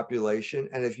that population.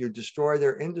 And if you destroy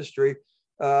their industry,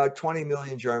 20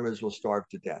 million Germans will starve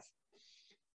to death.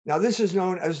 Now, this is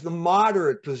known as the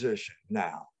moderate position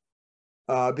now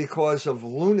because of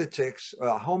lunatics,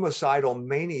 homicidal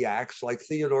maniacs like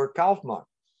Theodor Kaufmann.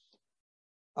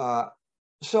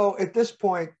 So at this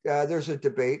point, there's a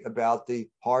debate about the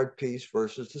hard peace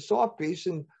versus the soft peace.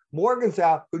 And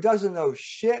Morgenthau, who doesn't know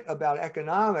shit about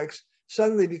economics,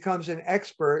 suddenly becomes an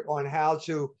expert on how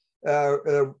to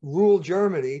rule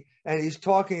Germany. And he's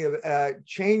talking of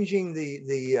changing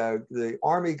the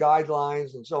army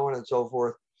guidelines and so on and so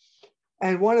forth.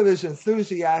 And one of his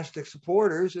enthusiastic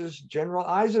supporters is General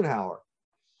Eisenhower,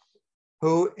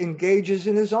 who engages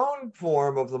in his own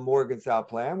form of the Morgenthau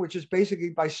plan, which is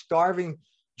basically by starving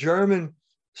German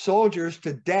soldiers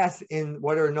to death in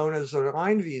what are known as the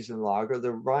Rheinwiesenlager,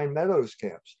 the Rhine Meadows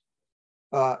camps.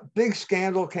 Big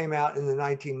scandal came out in the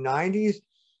 1990s.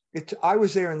 I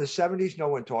was there in the 70s. No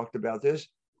one talked about this.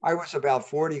 I was about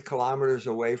 40 kilometers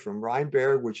away from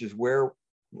Rheinberg, which is where,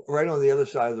 right on the other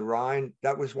side of the Rhine,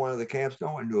 that was one of the camps.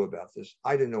 No one knew about this.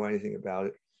 I didn't know anything about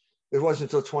it. It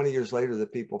wasn't until 20 years later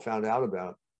that people found out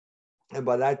about it. And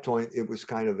by that point, it was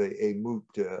kind of a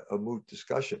moot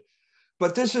discussion.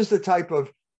 But this is the type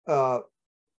of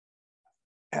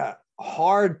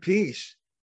hard peace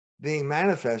being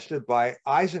manifested by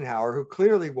Eisenhower, who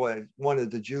clearly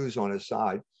wanted the Jews on his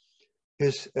side.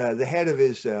 The head of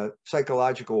his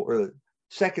psychological, or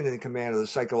second in command of the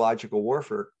psychological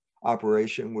warfare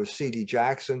operation was C.D.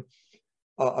 Jackson,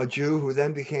 a Jew who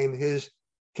then became his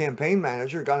campaign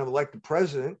manager, got him elected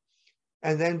president,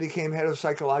 and then became head of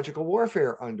psychological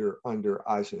warfare under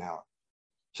Eisenhower.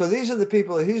 So these are the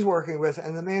people that he's working with,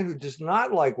 and the man who does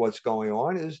not like what's going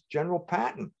on is General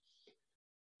Patton.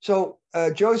 So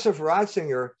Joseph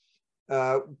Ratzinger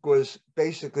was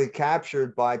basically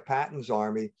captured by Patton's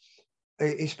army.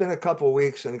 He spent a couple of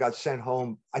weeks and got sent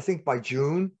home, I think, by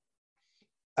June,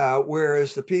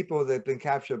 whereas the people that had been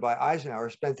captured by Eisenhower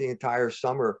spent the entire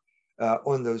summer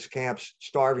on those camps,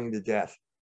 starving to death.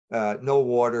 No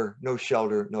water, no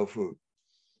shelter, no food.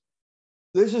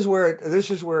 This is what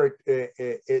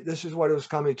it was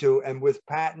coming to. And with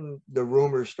Patton, the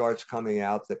rumor starts coming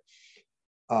out that,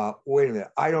 wait a minute,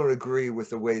 I don't agree with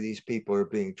the way these people are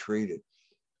being treated.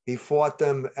 He fought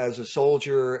them as a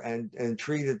soldier and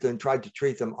tried to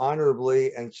treat them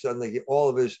honorably, and suddenly all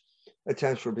of his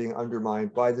attempts were being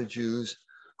undermined by the Jews,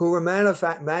 who were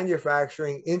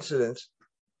manufacturing incidents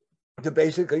to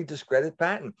basically discredit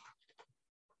Patton,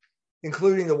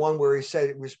 including the one where he said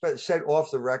it was said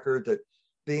off the record that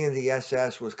being in the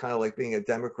SS was kind of like being a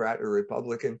Democrat or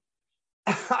Republican.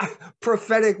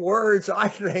 Prophetic words, I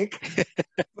think.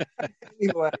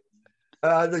 Anyway,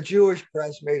 the Jewish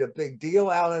press made a big deal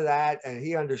out of that, and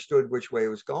he understood which way it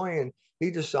was going, and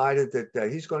he decided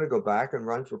that he's going to go back and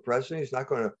run for president. He's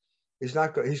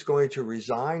going to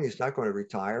resign. He's not going to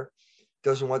retire.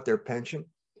 Doesn't want their pension.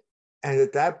 And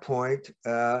at that point,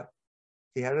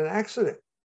 he had an accident.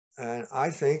 And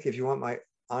I think, if you want my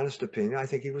honest opinion, I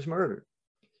think he was murdered.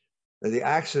 The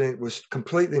accident was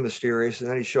completely mysterious, and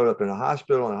then he showed up in a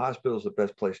hospital, and a hospital is the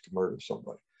best place to murder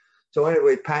somebody. So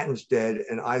anyway, Patton's dead,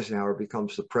 and Eisenhower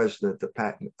becomes the president that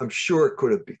Patton, I'm sure, it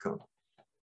could have become.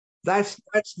 That's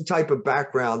the type of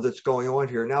background that's going on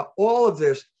here. Now, all of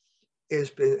this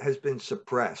has been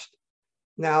suppressed.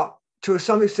 Now, to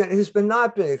some extent, it has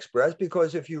not been expressed,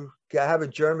 because if you have a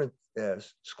German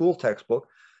school textbook,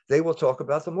 they will talk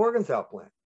about the Morgenthau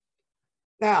Plan.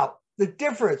 Now, the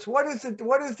difference, what is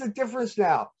the difference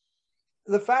now?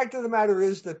 The fact of the matter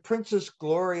is that Princess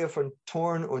Gloria von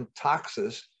Thurn und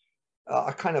Taxis,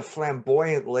 a kind of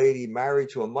flamboyant lady married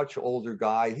to a much older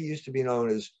guy, he used to be known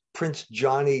as Prince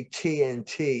Johnny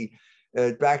TNT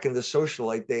back in the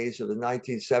socialite days of the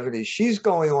 1970s. She's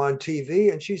going on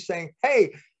TV and she's saying,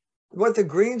 hey, what the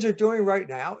Greens are doing right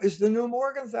now is the new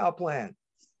Morgenthau Plan.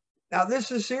 Now,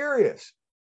 this is serious.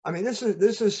 I mean, this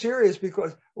is serious,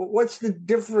 because what's the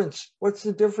difference? What's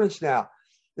the difference now?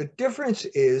 The difference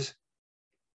is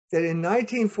that in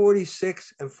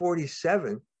 1946 and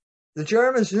 47, the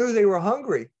Germans knew they were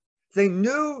hungry. They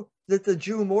knew that the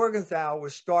Jew Morgenthau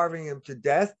was starving him to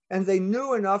death, and they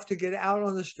knew enough to get out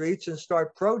on the streets and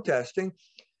start protesting.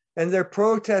 And their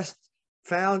protest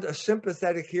found a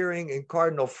sympathetic hearing in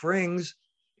Cardinal Frings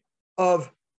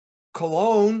of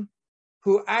Cologne,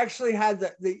 who actually had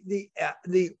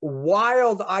the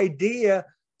wild idea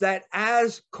that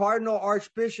as Cardinal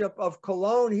Archbishop of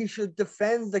Cologne, he should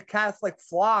defend the Catholic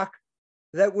flock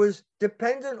that was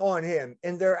dependent on him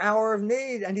in their hour of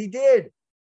need, and he did.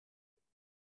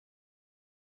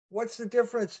 What's the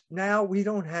difference? Now we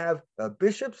don't have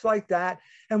bishops like that,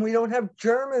 and we don't have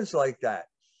Germans like that.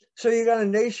 So you got a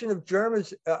nation of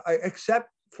Germans,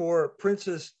 except for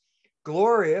Princess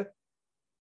Gloria,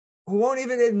 who won't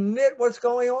even admit what's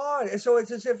going on. And so it's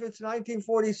as if it's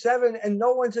 1947 and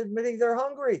no one's admitting they're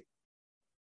hungry.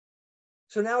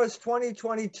 So now it's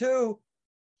 2022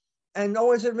 and no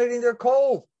one's admitting they're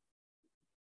cold.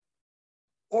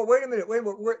 Or wait a minute,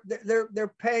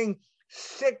 they're paying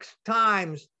 6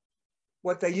 times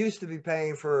what they used to be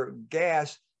paying for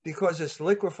gas, because it's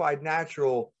liquefied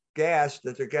natural gas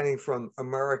that they're getting from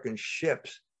American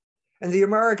ships. And the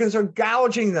Americans are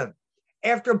gouging them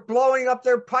after blowing up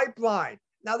their pipeline.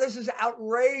 Now, this is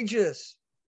outrageous.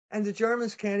 And the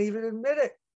Germans can't even admit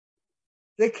it.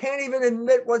 They can't even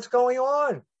admit what's going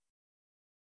on.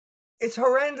 It's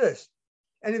horrendous.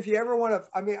 And if you ever want to,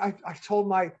 I mean, I told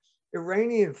my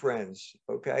Iranian friends,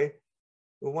 okay,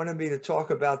 who wanted me to talk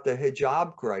about the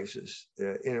hijab crisis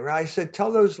in Iran, I said,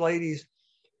 tell those ladies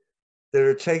that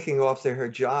are taking off their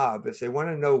hijab, if they want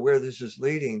to know where this is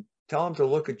leading, tell them to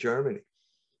look at Germany,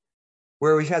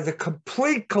 where we had the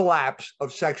complete collapse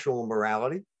of sexual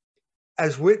morality,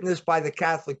 as witnessed by the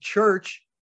Catholic Church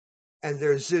and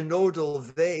their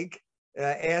synodal Weg,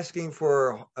 asking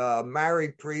for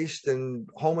married priests and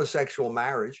homosexual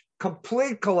marriage,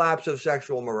 complete collapse of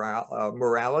sexual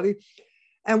morality.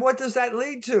 And what does that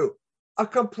lead to? A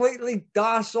completely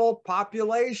docile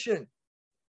population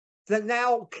that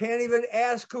now can't even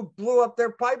ask who blew up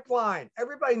their pipeline.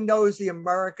 Everybody knows the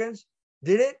Americans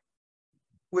did it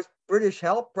with British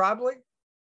help, probably.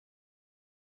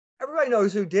 Everybody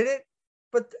knows who did it,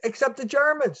 but except the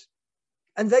Germans.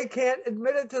 And they can't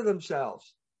admit it to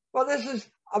themselves. Well, this is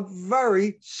a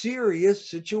very serious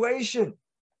situation.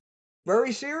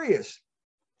 Very serious.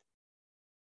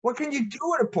 What can you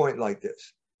do at a point like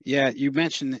this? Yeah, you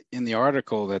mentioned in the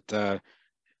article that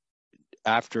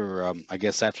after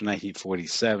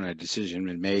 1947, a decision had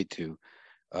been made to,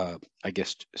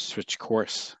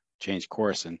 change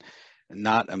course, and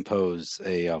not impose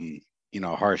a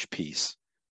harsh peace.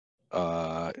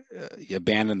 You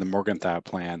abandon the Morgenthau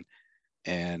Plan,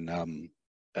 and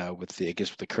with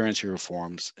the currency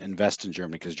reforms, invest in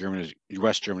Germany, because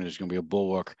West Germany is going to be a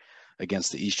bulwark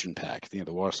against the Eastern Pact, the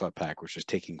Warsaw Pact, which is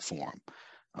taking form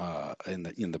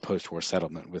in the post-war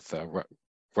settlement with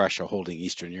Russia holding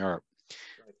Eastern Europe.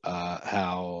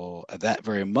 how at that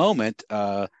very moment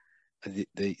the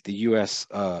U.S.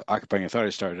 occupying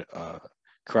authorities started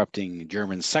corrupting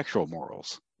German sexual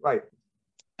morals, Right.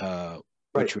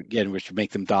 which would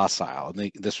make them docile.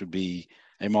 And this would be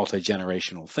a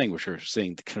multi-generational thing, which we're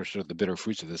seeing sort of the bitter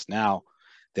fruits of this now.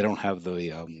 They don't have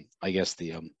the, I guess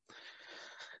the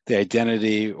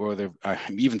identity or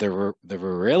even the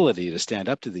virility to stand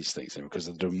up to these things because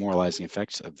of the demoralizing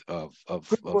effects of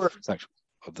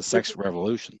the sex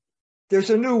revolution. There's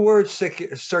a new word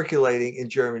circulating in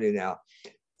Germany now,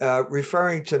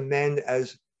 referring to men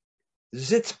as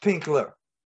Sitzpinkler.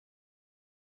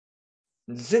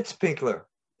 Sitzpinkler.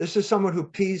 This is someone who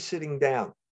pees sitting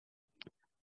down.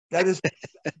 That is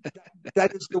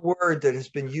the word that has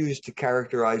been used to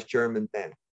characterize German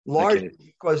men, largely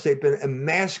because they've been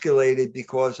emasculated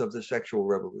because of the sexual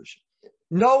revolution.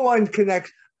 No one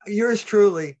connects. Yours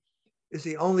truly is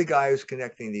the only guy who's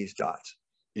connecting these dots.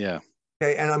 Yeah.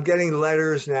 Okay, and I'm getting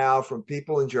letters now from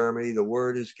people in Germany. The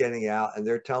word is getting out, and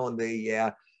they're telling me,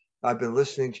 yeah, I've been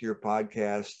listening to your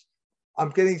podcast.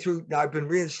 I've been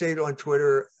reinstated on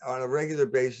Twitter on a regular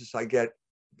basis. I get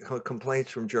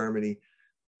complaints from Germany.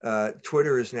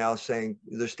 Twitter is now saying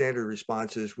the standard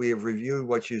response is, we have reviewed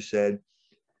what you said,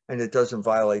 and it doesn't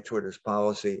violate Twitter's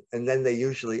policy. And then they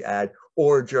usually add,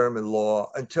 or German law,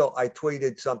 until I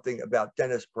tweeted something about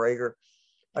Dennis Prager.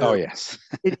 Oh, yes.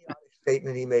 Idiotic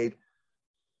statement he made.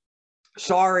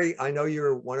 Sorry, I know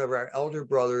you're one of our elder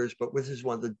brothers, but this is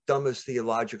one of the dumbest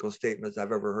theological statements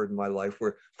I've ever heard in my life,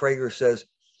 where Prager says,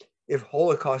 if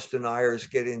Holocaust deniers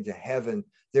get into heaven,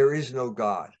 there is no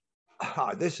God.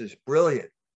 This is brilliant.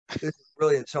 This is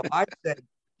brilliant. So I said,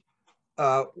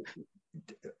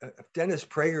 Dennis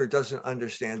Prager doesn't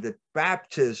understand that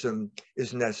baptism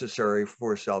is necessary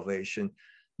for salvation,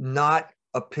 not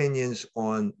opinions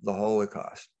on the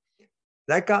Holocaust.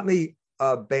 That got me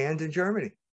banned in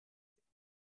Germany,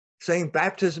 saying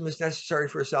baptism is necessary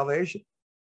for salvation.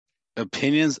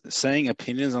 Saying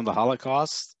opinions on the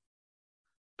Holocaust,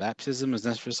 baptism is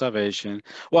necessary for salvation.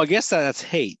 Well, I guess that's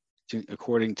hate,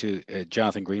 according to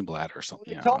Jonathan Greenblatt or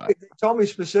something. They told me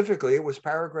specifically it was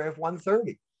paragraph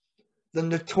 130, the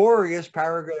notorious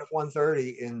paragraph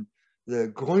 130 in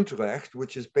the Grundrecht,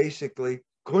 which is basically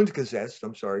Grundgesetz,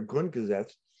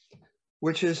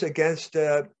 which is against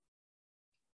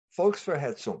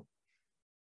Volksverhetzung,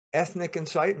 ethnic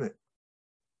incitement.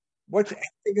 What's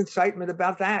ethnic incitement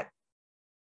about that?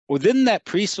 Well, didn't that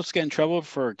priest just get in trouble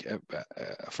for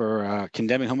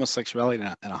condemning homosexuality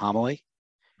in a homily?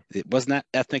 Wasn't that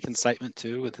ethnic incitement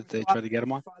too that they tried to get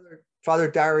him on?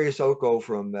 Father Darius Oko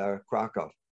from Krakow.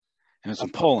 And it's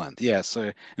in Poland, yes,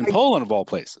 in Poland of all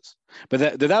places.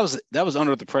 But that was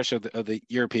under the pressure of the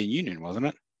European Union, wasn't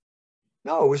it?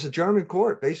 No, it was a German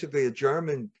court, basically a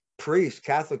German priest,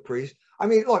 Catholic priest. I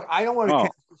mean, look, I don't want to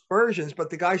cast aspersions, but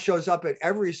the guy shows up at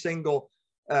every single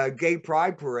gay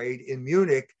pride parade in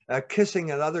Munich,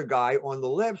 kissing another guy on the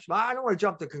lips. I don't want to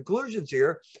jump to conclusions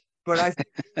here, but I think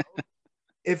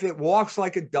if it walks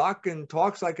like a duck and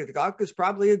talks like a duck, it's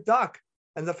probably a duck.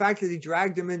 And the fact that he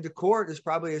dragged him into court is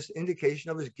probably an indication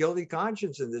of his guilty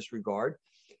conscience in this regard.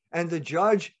 And the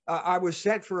judge, I was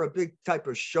set for a big type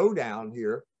of showdown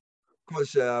here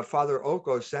because Father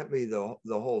Oko sent me the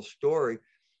whole story.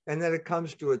 And then it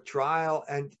comes to a trial,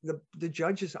 and the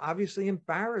judge is obviously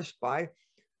embarrassed by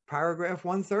paragraph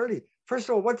 130. First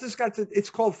of all, what this got to, it's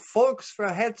called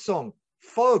Volksverhetzung.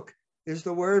 Folk is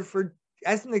the word for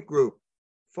ethnic group.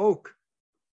 Folk.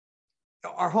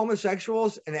 Are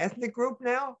homosexuals an ethnic group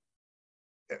now?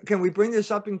 Can we bring this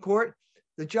up in court?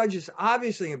 The judge is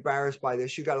obviously embarrassed by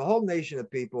this. You got a whole nation of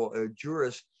people,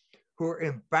 jurists, who are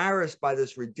embarrassed by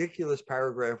this ridiculous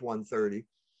paragraph 130.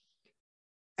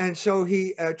 And so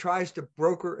he tries to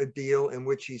broker a deal in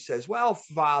which he says, well,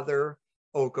 Father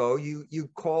Oko, you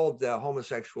called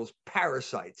homosexuals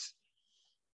parasites.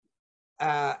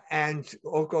 And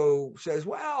Oko says,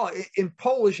 well, in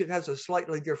Polish, it has a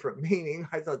slightly different meaning.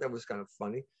 I thought that was kind of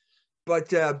funny.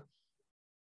 But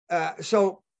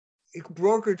so he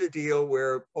brokered a deal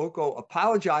where Oko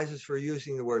apologizes for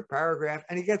using the word paragraph,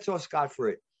 and he gets off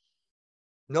scot-free.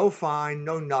 No fine,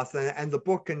 no nothing. And the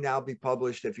book can now be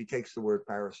published if he takes the word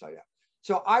parasite out.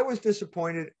 So I was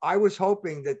disappointed. I was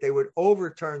hoping that they would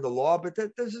overturn the law, but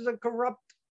that this is a corrupt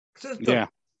system. Yeah.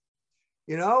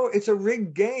 You know, it's a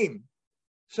rigged game.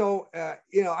 So,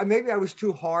 maybe I was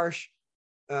too harsh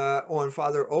on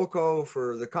Father Oko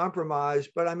for the compromise,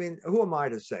 but I mean, who am I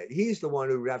to say? He's the one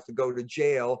who would have to go to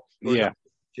jail.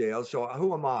 Jail. So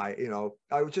who am I?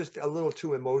 I was just a little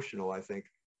too emotional, I think.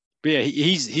 But yeah,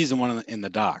 he's the one in the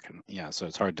dock. Yeah, so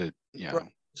it's hard to, Right.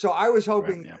 So I was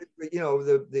hoping, right,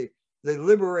 the the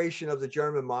liberation of the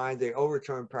German mind. They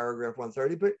overturned paragraph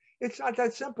 130, but it's not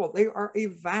that simple. They are a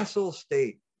vassal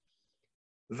state.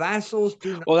 Vassals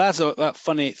do not. Well, that's a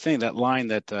funny thing. That line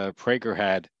that Prager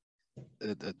had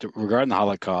regarding the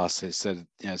Holocaust. They said,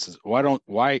 it says,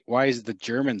 why is the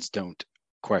Germans don't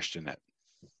question it?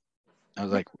 I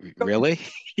was like, really?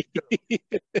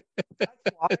 That's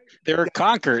why. They were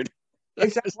conquered.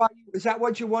 Is that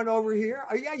what you want over here?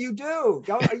 Oh, yeah, you do.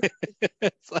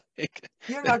 It's like,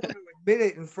 you're not going to admit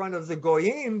it in front of the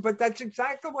Goyim, but that's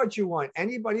exactly what you want.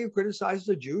 Anybody who criticizes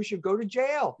a Jew should go to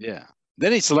jail. Yeah.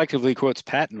 Then he selectively quotes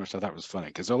Patton, which I thought was funny,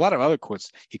 because there are a lot of other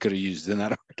quotes he could have used in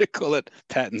that article that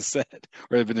Patton said,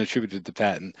 or have been attributed to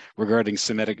Patton regarding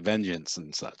Semitic vengeance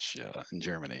and such in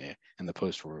Germany in the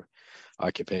post-war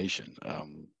occupation.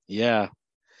 Yeah.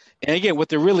 And again, what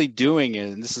they're really doing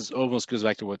is, and this is almost goes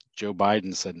back to what Joe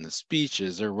Biden said in his speech,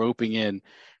 is they're roping in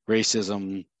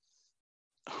racism,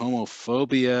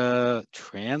 homophobia,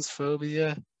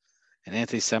 transphobia, and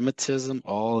anti-Semitism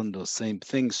all in the same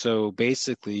thing. So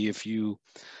basically, if you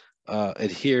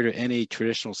adhere to any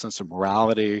traditional sense of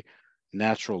morality,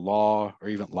 natural law, or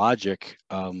even logic,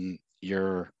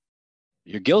 you're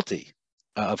guilty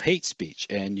of hate speech,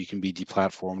 and you can be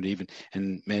deplatformed, even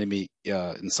and maybe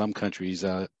in some countries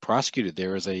prosecuted.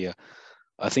 There is I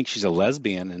think she's a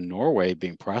lesbian in Norway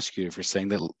being prosecuted for saying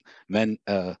that men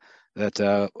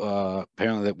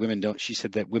apparently that women don't. She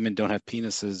said that women don't have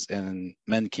penises and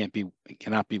men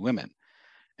cannot be women,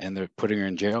 and they're putting her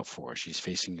in jail for it. She's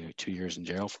facing 2 years in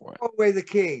jail for it. Throw away the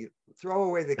key. Throw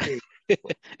away the key.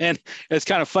 And it's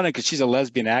kind of funny because she's a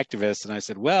lesbian activist, and I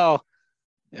said, well,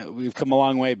 we've come a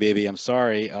long way, baby. I'm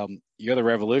sorry. You're the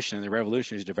revolution, and the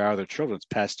revolutionaries devour their children. It's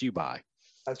passed you by.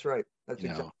 That's right. That's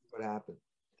exactly what happened.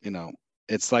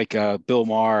 It's like Bill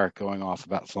Maher going off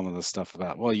about some of the stuff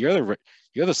about, well, you're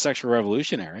the sexual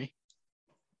revolutionary.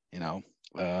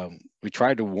 We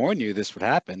tried to warn you this would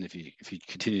happen if you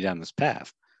continue down this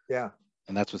path. Yeah.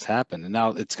 And that's what's happened. And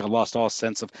now it's lost all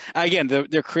sense of. Again,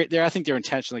 I think they're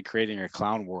intentionally creating a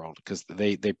clown world because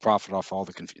they profit off all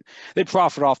the confusion. They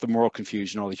profit off the moral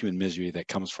confusion, all the human misery that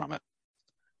comes from it.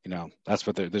 That's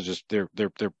what they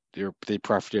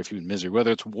profit off human misery,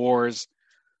 whether it's wars,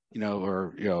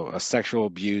 or a sexual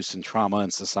abuse and trauma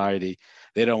in society.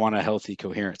 They don't want a healthy,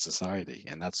 coherent society,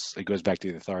 and it goes back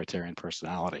to the authoritarian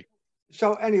personality.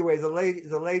 So anyway, the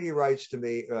lady writes to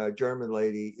me, German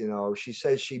lady. She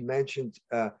says she mentioned.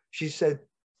 She said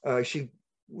she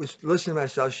was listening to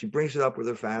myself. She brings it up with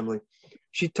her family.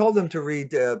 She told them to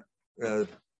read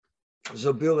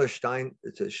Sibylle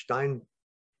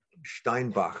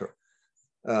Steinbacher,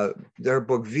 their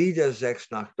book Wie der Sex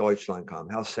nach Deutschland kam,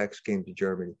 How Sex Came to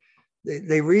Germany.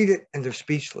 They read it and they're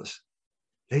speechless.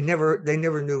 They never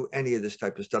knew any of this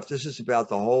type of stuff. This is about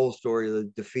the whole story of the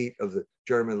defeat of the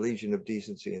German Legion of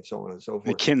Decency and so on and so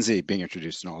forth. McKinsey being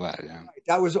introduced and all that. Yeah,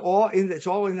 that was all in. It's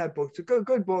all in that book. It's a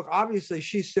good book. Obviously,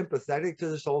 she's sympathetic to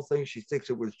this whole thing. She thinks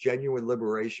it was genuine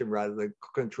liberation rather than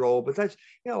control. But that's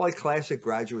like classic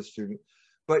graduate student.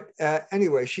 But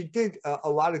anyway, she did a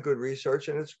lot of good research,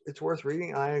 and it's worth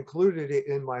reading. I included it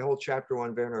in my whole chapter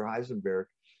on Werner Heisenberg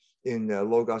in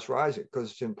Logos Rising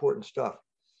because it's important stuff.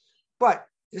 But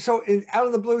so out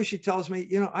of the blue, she tells me,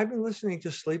 I've been listening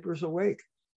to Sleepers Awake.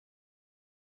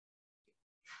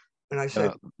 And I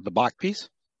said, the Bach piece?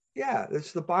 Yeah,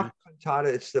 it's the Bach cantata.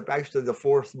 It's actually the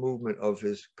fourth movement of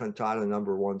his cantata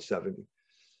number 170.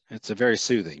 It's a very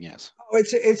soothing, yes. Oh,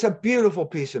 it's a beautiful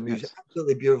piece of music, yes.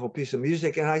 Absolutely beautiful piece of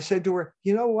music. And I said to her,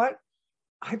 you know what?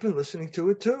 I've been listening to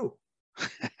it too.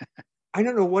 I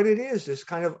don't know what it is. This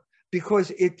kind of, because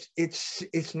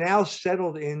it's now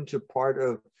settled into part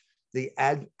of the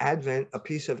Advent, a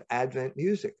piece of Advent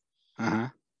music. Uh-huh.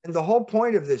 And the whole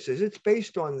point of this is it's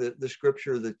based on the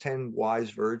scripture, the 10 wise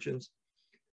virgins.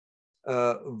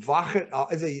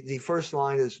 The first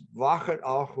line is, Wachet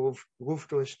auf,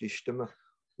 ruft uns die Stimme.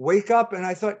 Wake up. And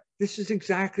I thought, this is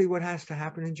exactly what has to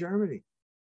happen in Germany.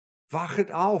 Wachet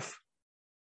auf.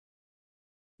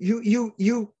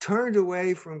 You turned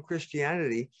away from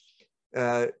Christianity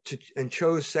and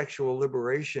chose sexual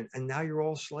liberation, and now you're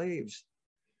all slaves.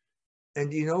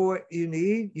 And you know what you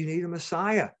need? You need a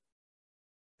Messiah.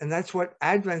 And that's what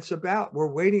Advent's about.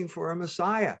 We're waiting for a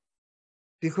Messiah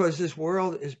because this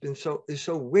world is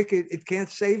so wicked, it can't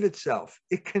save itself.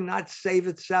 It cannot save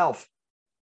itself.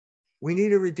 We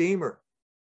need a Redeemer.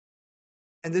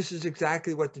 And this is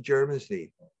exactly what the Germans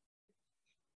need.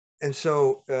 And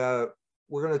so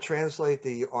we're going to translate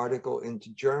the article into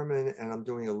German, and I'm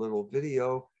doing a little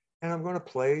video, and I'm going to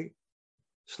play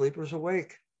Sleepers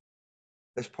Awake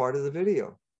as part of the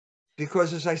video.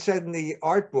 Because as I said in the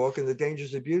art book, in The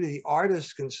Dangers of Beauty, the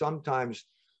artist can sometimes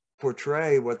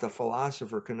portray what the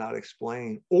philosopher cannot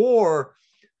explain, or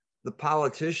the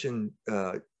politician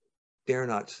dare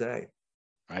not say.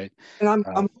 Right. And I'm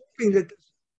hoping that this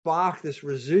Bach, this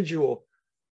residual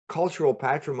cultural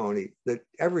patrimony that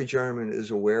every German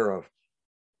is aware of,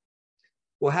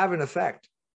 will have an effect,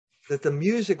 that the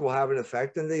music will have an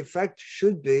effect, and the effect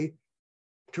should be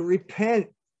to repent.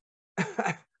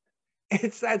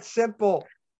 It's that simple.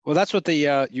 Well, that's what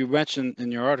the you mentioned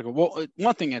in your article. Well,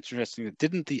 one thing that's interesting,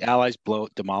 didn't the Allies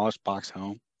demolish Bach's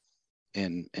home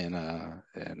in well,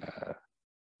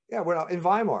 in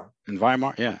Weimar? In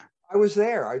Weimar, yeah. I was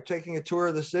there. I was taking a tour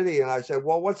of the city, and I said,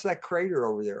 "Well, what's that crater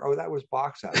over there?" Oh, that was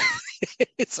Bach's house.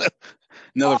 It's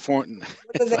another form.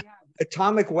 What do they have?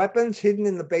 Atomic weapons hidden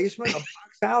in the basement of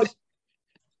Bach's house?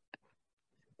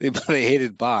 They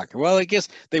hated Bach. Well, I guess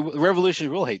the revolution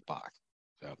will hate Bach.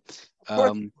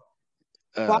 So,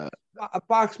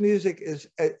 Bach's music is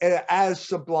as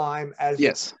sublime as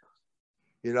yes.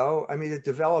 I mean, it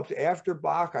developed after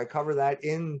Bach. I cover that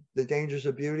in The Dangers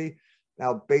of Beauty.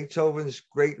 Now, Beethoven's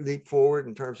great leap forward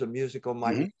in terms of musical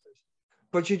might,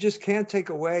 but you just can't take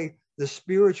away the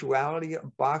spirituality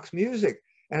of Bach's music.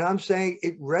 And I'm saying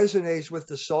it resonates with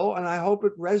the soul, and I hope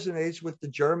it resonates with the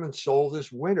German soul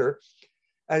this winter,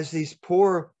 as these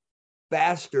poor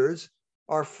bastards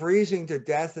are freezing to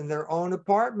death in their own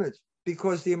apartments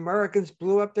because the Americans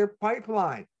blew up their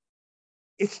pipeline.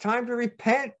 It's time to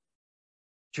repent,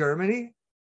 Germany.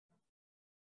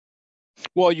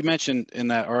 Well, you mentioned in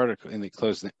that article, in the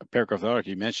closing paragraph of the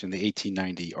article, you mentioned the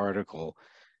 1890 article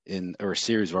or a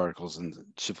series of articles in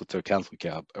Schiffelto Catholic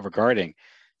regarding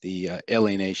the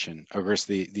alienation, of course,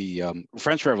 the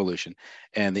French Revolution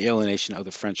and the alienation of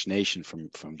the French nation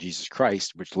from Jesus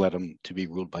Christ, which led them to be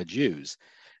ruled by Jews.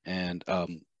 And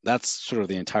that's sort of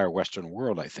the entire Western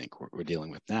world, I think, we're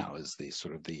dealing with now, is the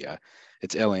sort of the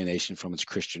its alienation from its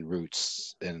Christian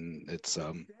roots. And it's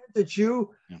that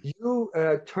you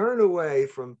turn away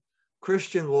from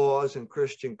Christian laws and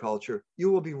Christian culture,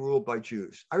 you will be ruled by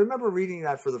Jews. I remember reading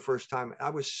that for the first time. I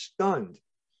was stunned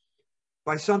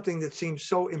by something that seems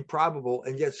so improbable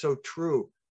and yet so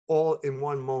true, all in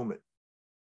one moment.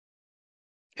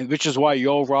 And which is why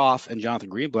Yoel Roth and Jonathan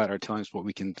Greenblatt are telling us what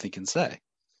we can think and say.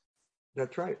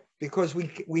 That's right, because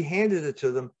we handed it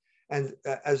to them. And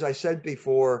as I said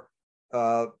before,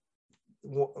 when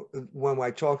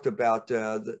I talked about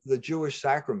the Jewish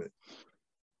sacrament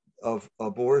of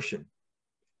abortion,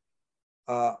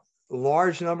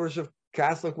 large numbers of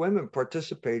Catholic women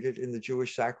participated in the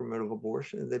Jewish sacrament of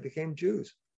abortion, and they became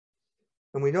Jews.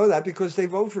 And we know that because they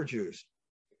vote for Jews.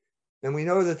 And we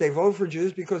know that they vote for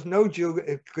Jews because no Jew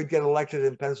could get elected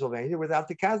in Pennsylvania without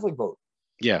the Catholic vote.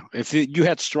 Yeah, if you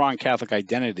had strong Catholic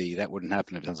identity, that wouldn't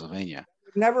happen in Pennsylvania.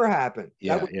 It never happened.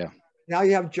 Yeah. Now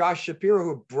you have Josh Shapiro,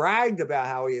 who bragged about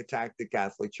how he attacked the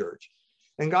Catholic Church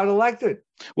and got elected.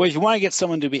 Well, if you want to get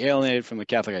someone to be alienated from the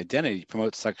Catholic identity,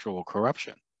 promote sexual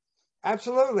corruption.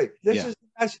 Absolutely. This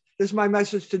is my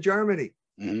message to Germany.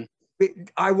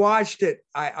 I watched it.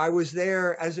 I was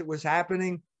there as it was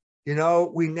happening.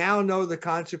 We now know the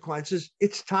consequences.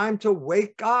 It's time to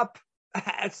wake up.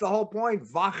 That's the whole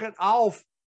point. Wachet auf.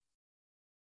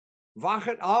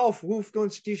 Wachet auf, ruft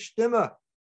uns die Stimme.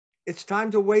 It's time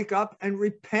to wake up and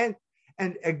repent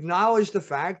and acknowledge the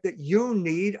fact that you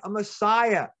need a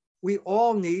Messiah. We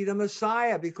all need a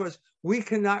Messiah because we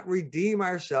cannot redeem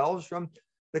ourselves from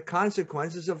the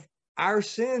consequences of our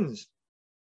sins.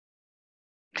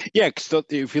 Yeah, so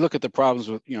if you look at the problems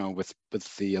with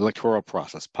the electoral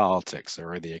process, politics,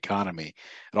 or the economy,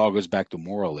 it all goes back to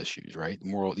moral issues, right?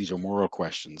 These are moral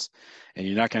questions, and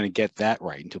you're not going to get that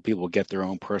right until people get their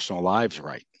own personal lives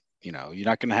right. You're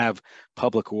not going to have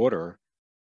public order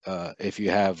if you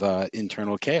have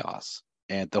internal chaos.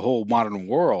 And the whole modern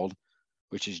world,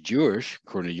 which is Jewish,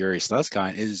 according to Yuri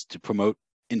Slezkine, is to promote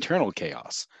internal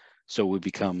chaos. So we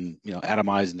become,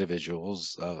 atomized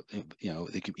individuals,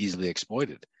 they can be easily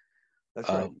exploited. That's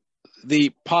right.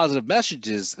 The positive message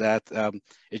is that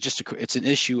it's an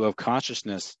issue of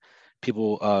consciousness.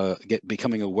 People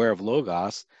becoming aware of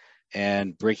Logos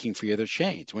and breaking free of their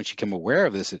chains. Once you become aware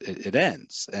of this, it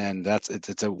ends, and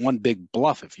it's a one big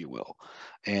bluff, if you will.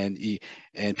 And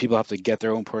people have to get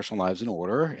their own personal lives in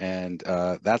order, and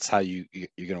that's how you're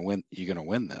going to win. You're going to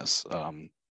win this.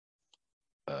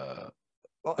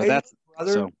 Well, that's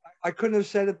brother, so, I couldn't have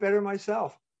said it better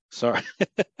myself. Sorry.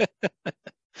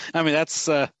 I mean, that's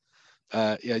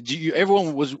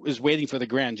everyone was waiting for the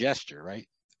grand gesture, right?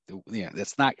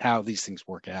 That's not how these things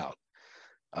work out.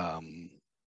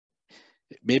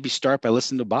 Maybe start by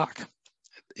listening to Bach.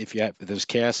 If there's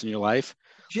chaos in your life,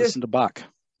 listen to Bach.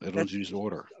 It'll use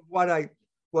order. What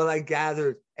I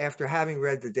gathered after having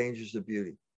read The Dangers of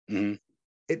Beauty, Mhm.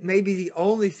 It may be the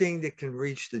only thing that can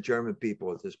reach the German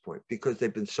people at this point, because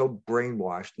they've been so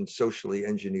brainwashed and socially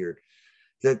engineered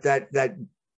that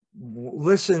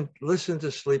listen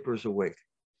to Sleepers Awake.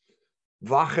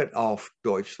 Wachet auf,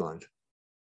 Deutschland.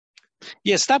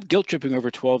 Yeah, stop guilt tripping over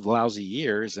 12 lousy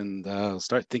years and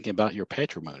start thinking about your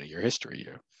patrimony, your history,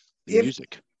 your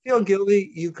music. If you feel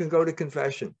guilty, you can go to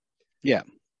confession. Yeah.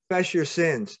 Confess your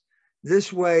sins.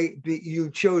 This way, you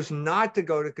chose not to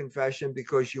go to confession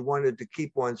because you wanted to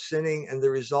keep on sinning, and the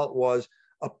result was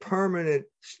a permanent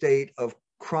state of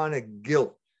chronic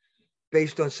guilt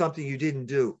based on something you didn't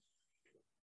do.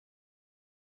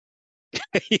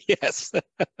 Yes.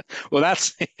 Well,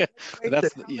 that's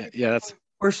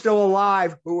We're still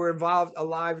alive who were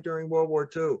alive during World War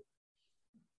II.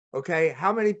 Okay,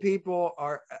 how many people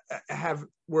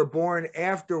were born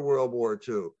after World War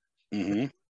II? Mm-hmm.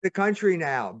 The country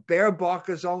now. Baerbock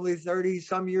is only 30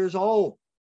 some years old.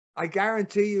 I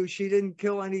guarantee you she didn't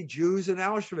kill any Jews in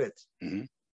Auschwitz. Mm-hmm.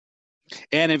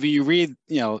 And if you read,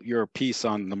 your piece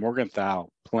on the Morgenthau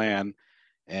plan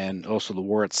and also the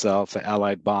war itself, the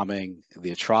Allied bombing,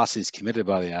 the atrocities committed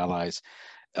by the Allies,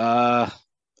 the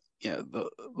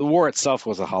war itself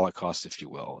was a Holocaust, if you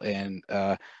will. And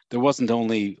there wasn't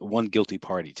only one guilty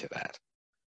party to that,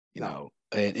 know.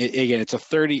 And again, it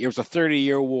was a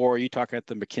 30-year war. You talk about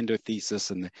the Mackinder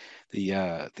thesis and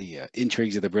the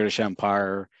intrigues of the British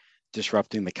Empire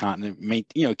disrupting the continent,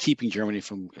 keeping Germany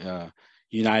from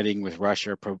uniting with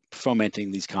Russia,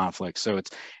 fomenting these conflicts. So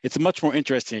it's a much more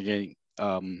interesting,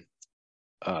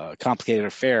 complicated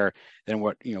affair than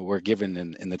what we're given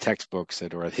in the textbooks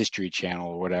or a History Channel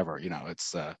or whatever.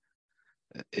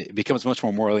 It becomes much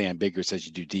more morally ambiguous as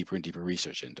you do deeper and deeper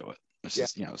research into it. It's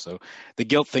just, so the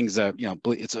guilt things,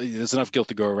 there's enough guilt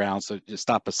to go around. So just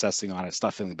stop obsessing on it.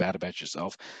 Stop feeling bad about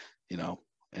yourself,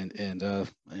 and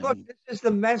look, this is the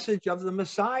message of the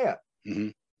Messiah. Mm-hmm.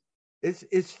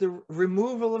 It's the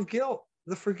removal of guilt,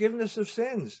 the forgiveness of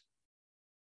sins.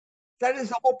 That is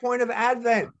the whole point of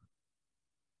Advent.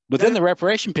 But then the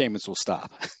reparation payments will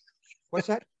stop. What's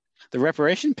that? The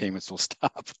reparation payments will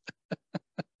stop.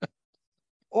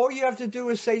 All you have to do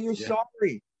is say you're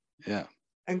sorry. Yeah.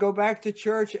 And go back to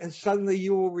church, and suddenly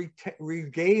you will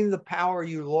regain the power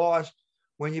you lost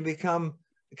when you became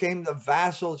the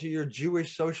vassal to your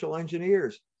Jewish social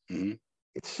engineers. Mm-hmm.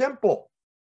 It's simple.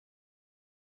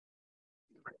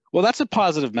 Well, that's a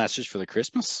positive message for the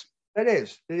Christmas. It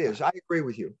is. I agree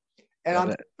with you. And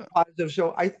I'm positive.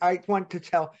 So I want to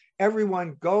tell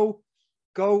everyone, go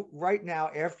right now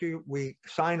after we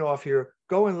sign off here,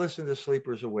 go and listen to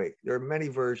Sleepers Awake. There are many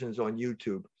versions on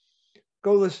YouTube.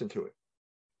 Go listen to it.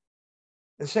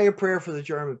 And say a prayer for the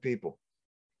German people.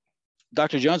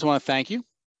 Dr. Jones, I want to thank you.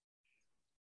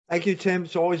 Thank you, Tim.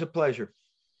 It's always a pleasure.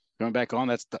 Going back on,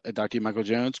 that's Dr. Michael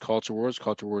Jones, Culture Wars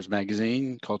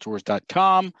Magazine,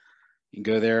 culturewars.com. You can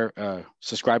go there,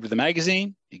 subscribe to the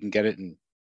magazine. You can get it in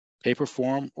paper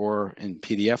form or in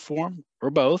PDF form or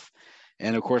both.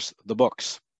 And of course, the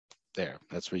books there.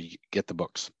 That's where you get the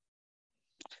books.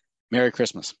 Merry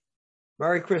Christmas.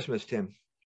 Merry Christmas, Tim.